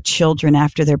needs of our children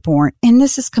after they're born, and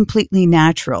this is completely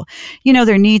natural.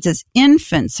 Their needs as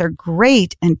infants are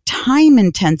great and time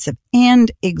intensive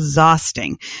and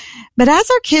exhausting. But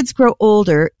as our kids grow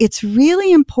older, it's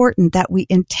really important that we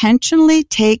intentionally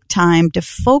take time to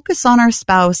focus on our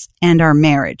spouse and our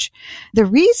marriage. The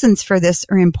reasons for this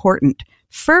are important.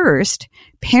 First,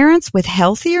 parents with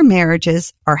healthier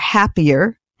marriages are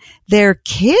happier, their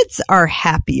kids are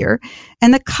happier,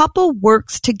 and the couple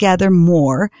works together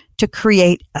more to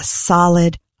create a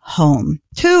solid home.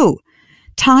 2,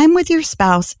 time with your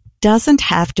spouse doesn't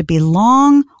have to be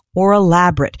long or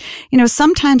elaborate.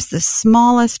 Sometimes the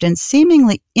smallest and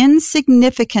seemingly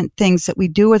insignificant things that we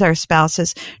do with our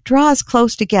spouses draw us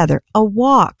close together. A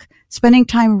walk, spending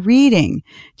time reading,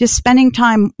 just spending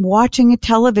time watching a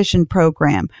television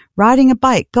program, riding a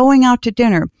bike, going out to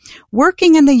dinner,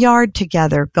 working in the yard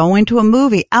together, going to a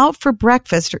movie, out for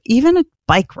breakfast, or even a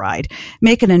bike ride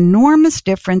make an enormous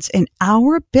difference in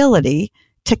our ability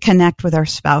to connect with our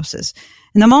spouses.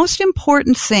 And the most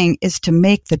important thing is to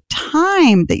make the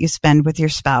time that you spend with your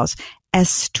spouse as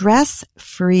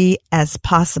stress-free as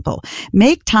possible.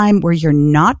 Make time where you're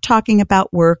not talking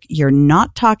about work, you're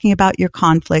not talking about your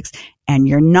conflicts, and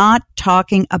you're not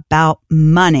talking about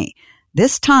money.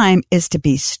 This time is to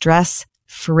be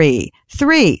stress-free.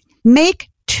 3, make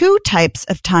 2 types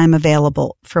of time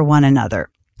available for one another.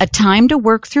 A time to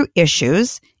work through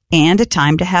issues and a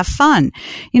time to have fun.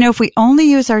 If we only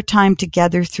use our time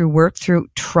together work through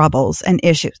troubles and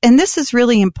issues, and this is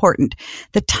really important,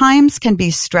 the times can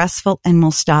be stressful and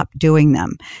we'll stop doing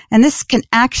them. And this can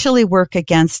actually work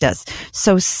against us.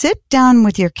 So sit down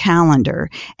with your calendar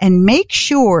and make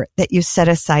sure that you set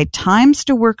aside times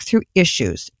to work through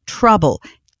issues, trouble,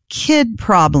 kid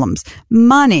problems,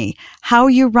 money, how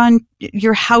you run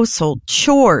your household,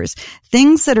 chores,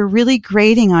 things that are really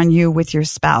grating on you with your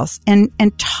spouse, and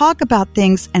talk about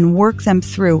things and work them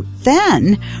through.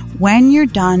 Then, when you're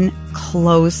done,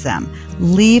 close them,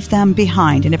 leave them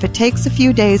behind. And if it takes a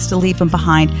few days to leave them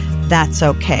behind, that's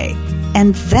okay.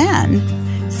 And then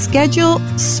schedule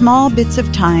small bits of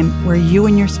time where you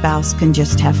and your spouse can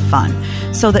just have fun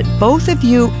so that both of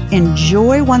you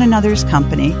enjoy one another's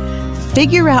company.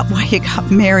 Figure out why you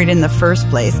got married in the first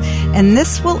place, and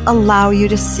this will allow you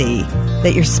to see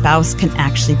that your spouse can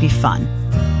actually be fun.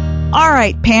 All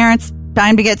right, parents,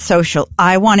 time to get social.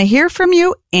 I want to hear from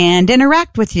you and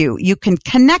interact with you. You can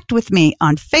connect with me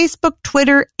on Facebook,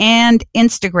 Twitter, and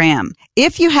Instagram.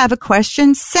 If you have a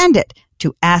question, send it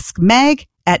to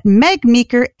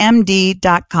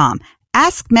askmeg@megmeekermd.com.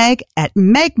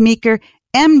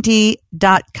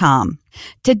 askmeg@megmeekermd.com.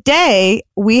 Today,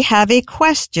 we have a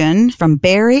question from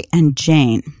Barry and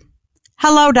Jane.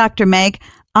 Hello, Dr. Meg.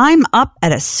 I'm up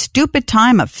at a stupid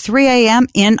time of 3 a.m.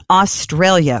 in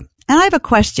Australia, and I have a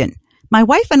question. My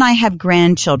wife and I have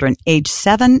grandchildren aged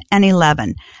 7 and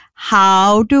 11.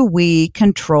 How do we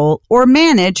control or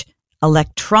manage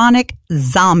electronic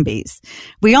zombies?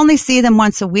 We only see them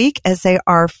once a week as they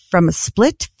are from a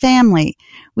split family.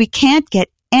 We can't get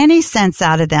any sense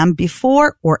out of them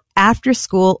before or after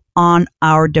school on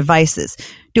our devices.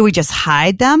 Do we just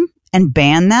hide them and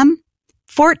ban them?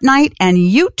 Fortnite and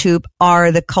YouTube are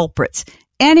the culprits.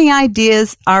 Any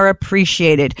ideas are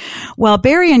appreciated. Well,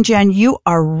 Barry and Jen, you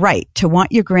are right to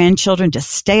want your grandchildren to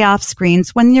stay off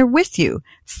screens when they're with you.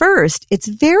 First, it's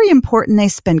very important they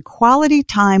spend quality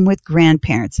time with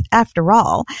grandparents. After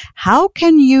all, how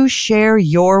can you share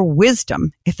your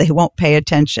wisdom if they won't pay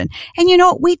attention? And you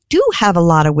know, we do have a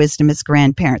lot of wisdom as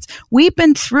grandparents. We've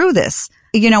been through this.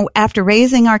 You know, after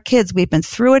raising our kids, we've been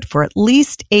through it for at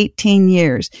least 18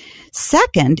 years.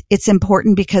 Second, it's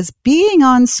important because being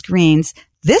on screens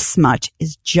this much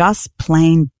is just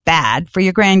plain bad for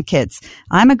your grandkids.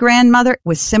 I'm a grandmother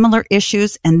with similar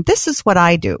issues, and this is what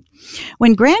I do.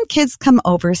 When grandkids come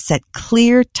over, set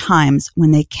clear times when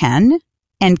they can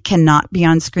and cannot be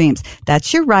on screens.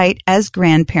 That's your right as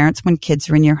grandparents when kids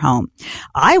are in your home.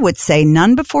 I would say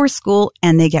none before school,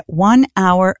 and they get 1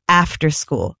 hour after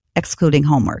school, excluding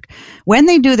homework. When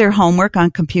they do their homework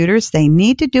on computers, they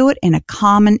need to do it in a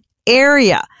common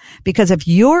area, because if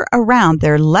you're around,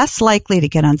 they're less likely to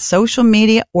get on social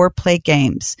media or play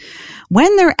games.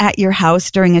 When they're at your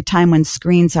house during a time when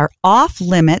screens are off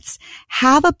limits,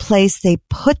 have a place they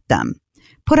put them.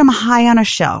 Put them high on a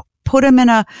shelf. Put them in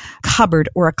a cupboard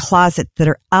or a closet that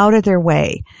are out of their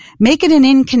way. Make it an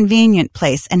inconvenient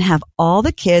place and have all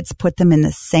the kids put them in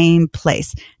the same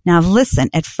place. Now listen,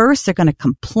 at first they're going to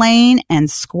complain and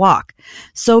squawk.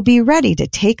 So be ready to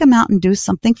take them out and do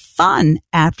something fun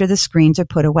after the screens are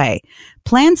put away.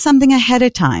 Plan something ahead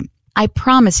of time. I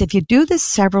promise if you do this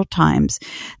several times,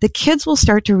 the kids will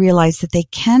start to realize that they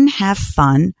can have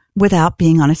fun without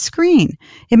being on a screen.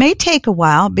 It may take a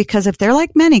while because if they're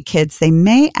like many kids, they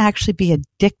may actually be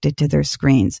addicted to their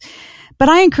screens. But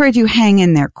I encourage you, hang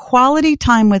in there. Quality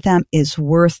time with them is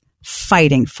worth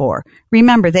fighting for.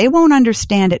 Remember, they won't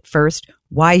understand at first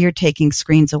why you're taking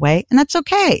screens away, and that's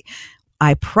okay.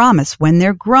 I promise when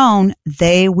they're grown,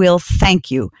 they will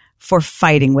thank you for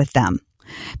fighting with them.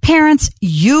 Parents,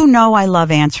 you know I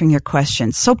love answering your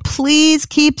questions, so please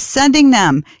keep sending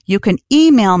them. You can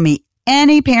email me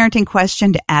any parenting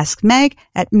question to Ask Meg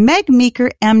at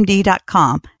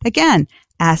megmeekermd.com. Again,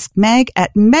 Ask Meg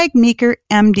at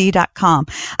megmeekermd.com.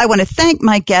 I want to thank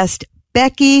my guest,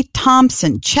 Becky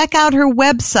Thompson. Check out her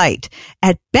website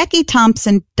at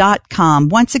beckythompson.com.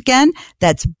 Once again,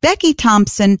 that's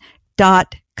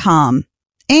beckythompson.com.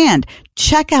 And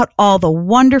check out all the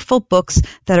wonderful books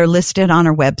that are listed on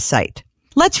our website.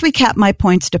 Let's recap my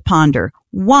points to ponder.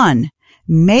 1,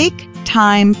 make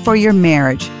time for your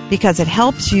marriage because it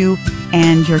helps you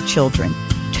and your children.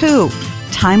 2,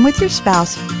 time with your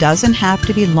spouse doesn't have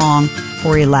to be long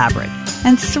or elaborate.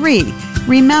 And 3,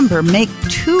 remember, make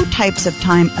 2 types of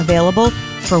time available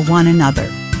for one another.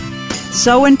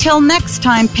 So until next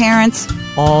time, parents,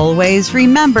 always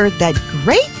remember that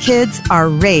great kids are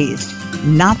raised,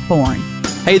 not born.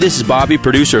 Hey, this is Bobby,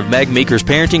 producer of Meg Meeker's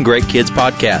Parenting Great Kids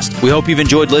podcast. We hope you've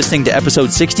enjoyed listening to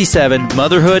episode 67,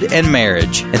 Motherhood and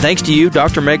Marriage. And thanks to you,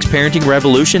 Dr. Meg's Parenting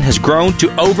Revolution has grown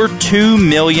to over 2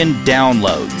 million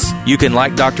downloads. You can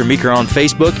like Dr. Meeker on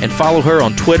Facebook and follow her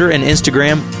on Twitter and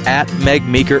Instagram at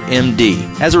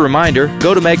MegMeekerMD. As a reminder,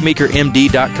 go to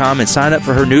MegMeekerMD.com and sign up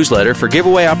for her newsletter for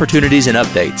giveaway opportunities and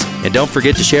updates. And don't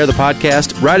forget to share the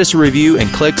podcast, write us a review,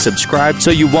 and click subscribe so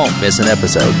you won't miss an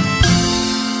episode.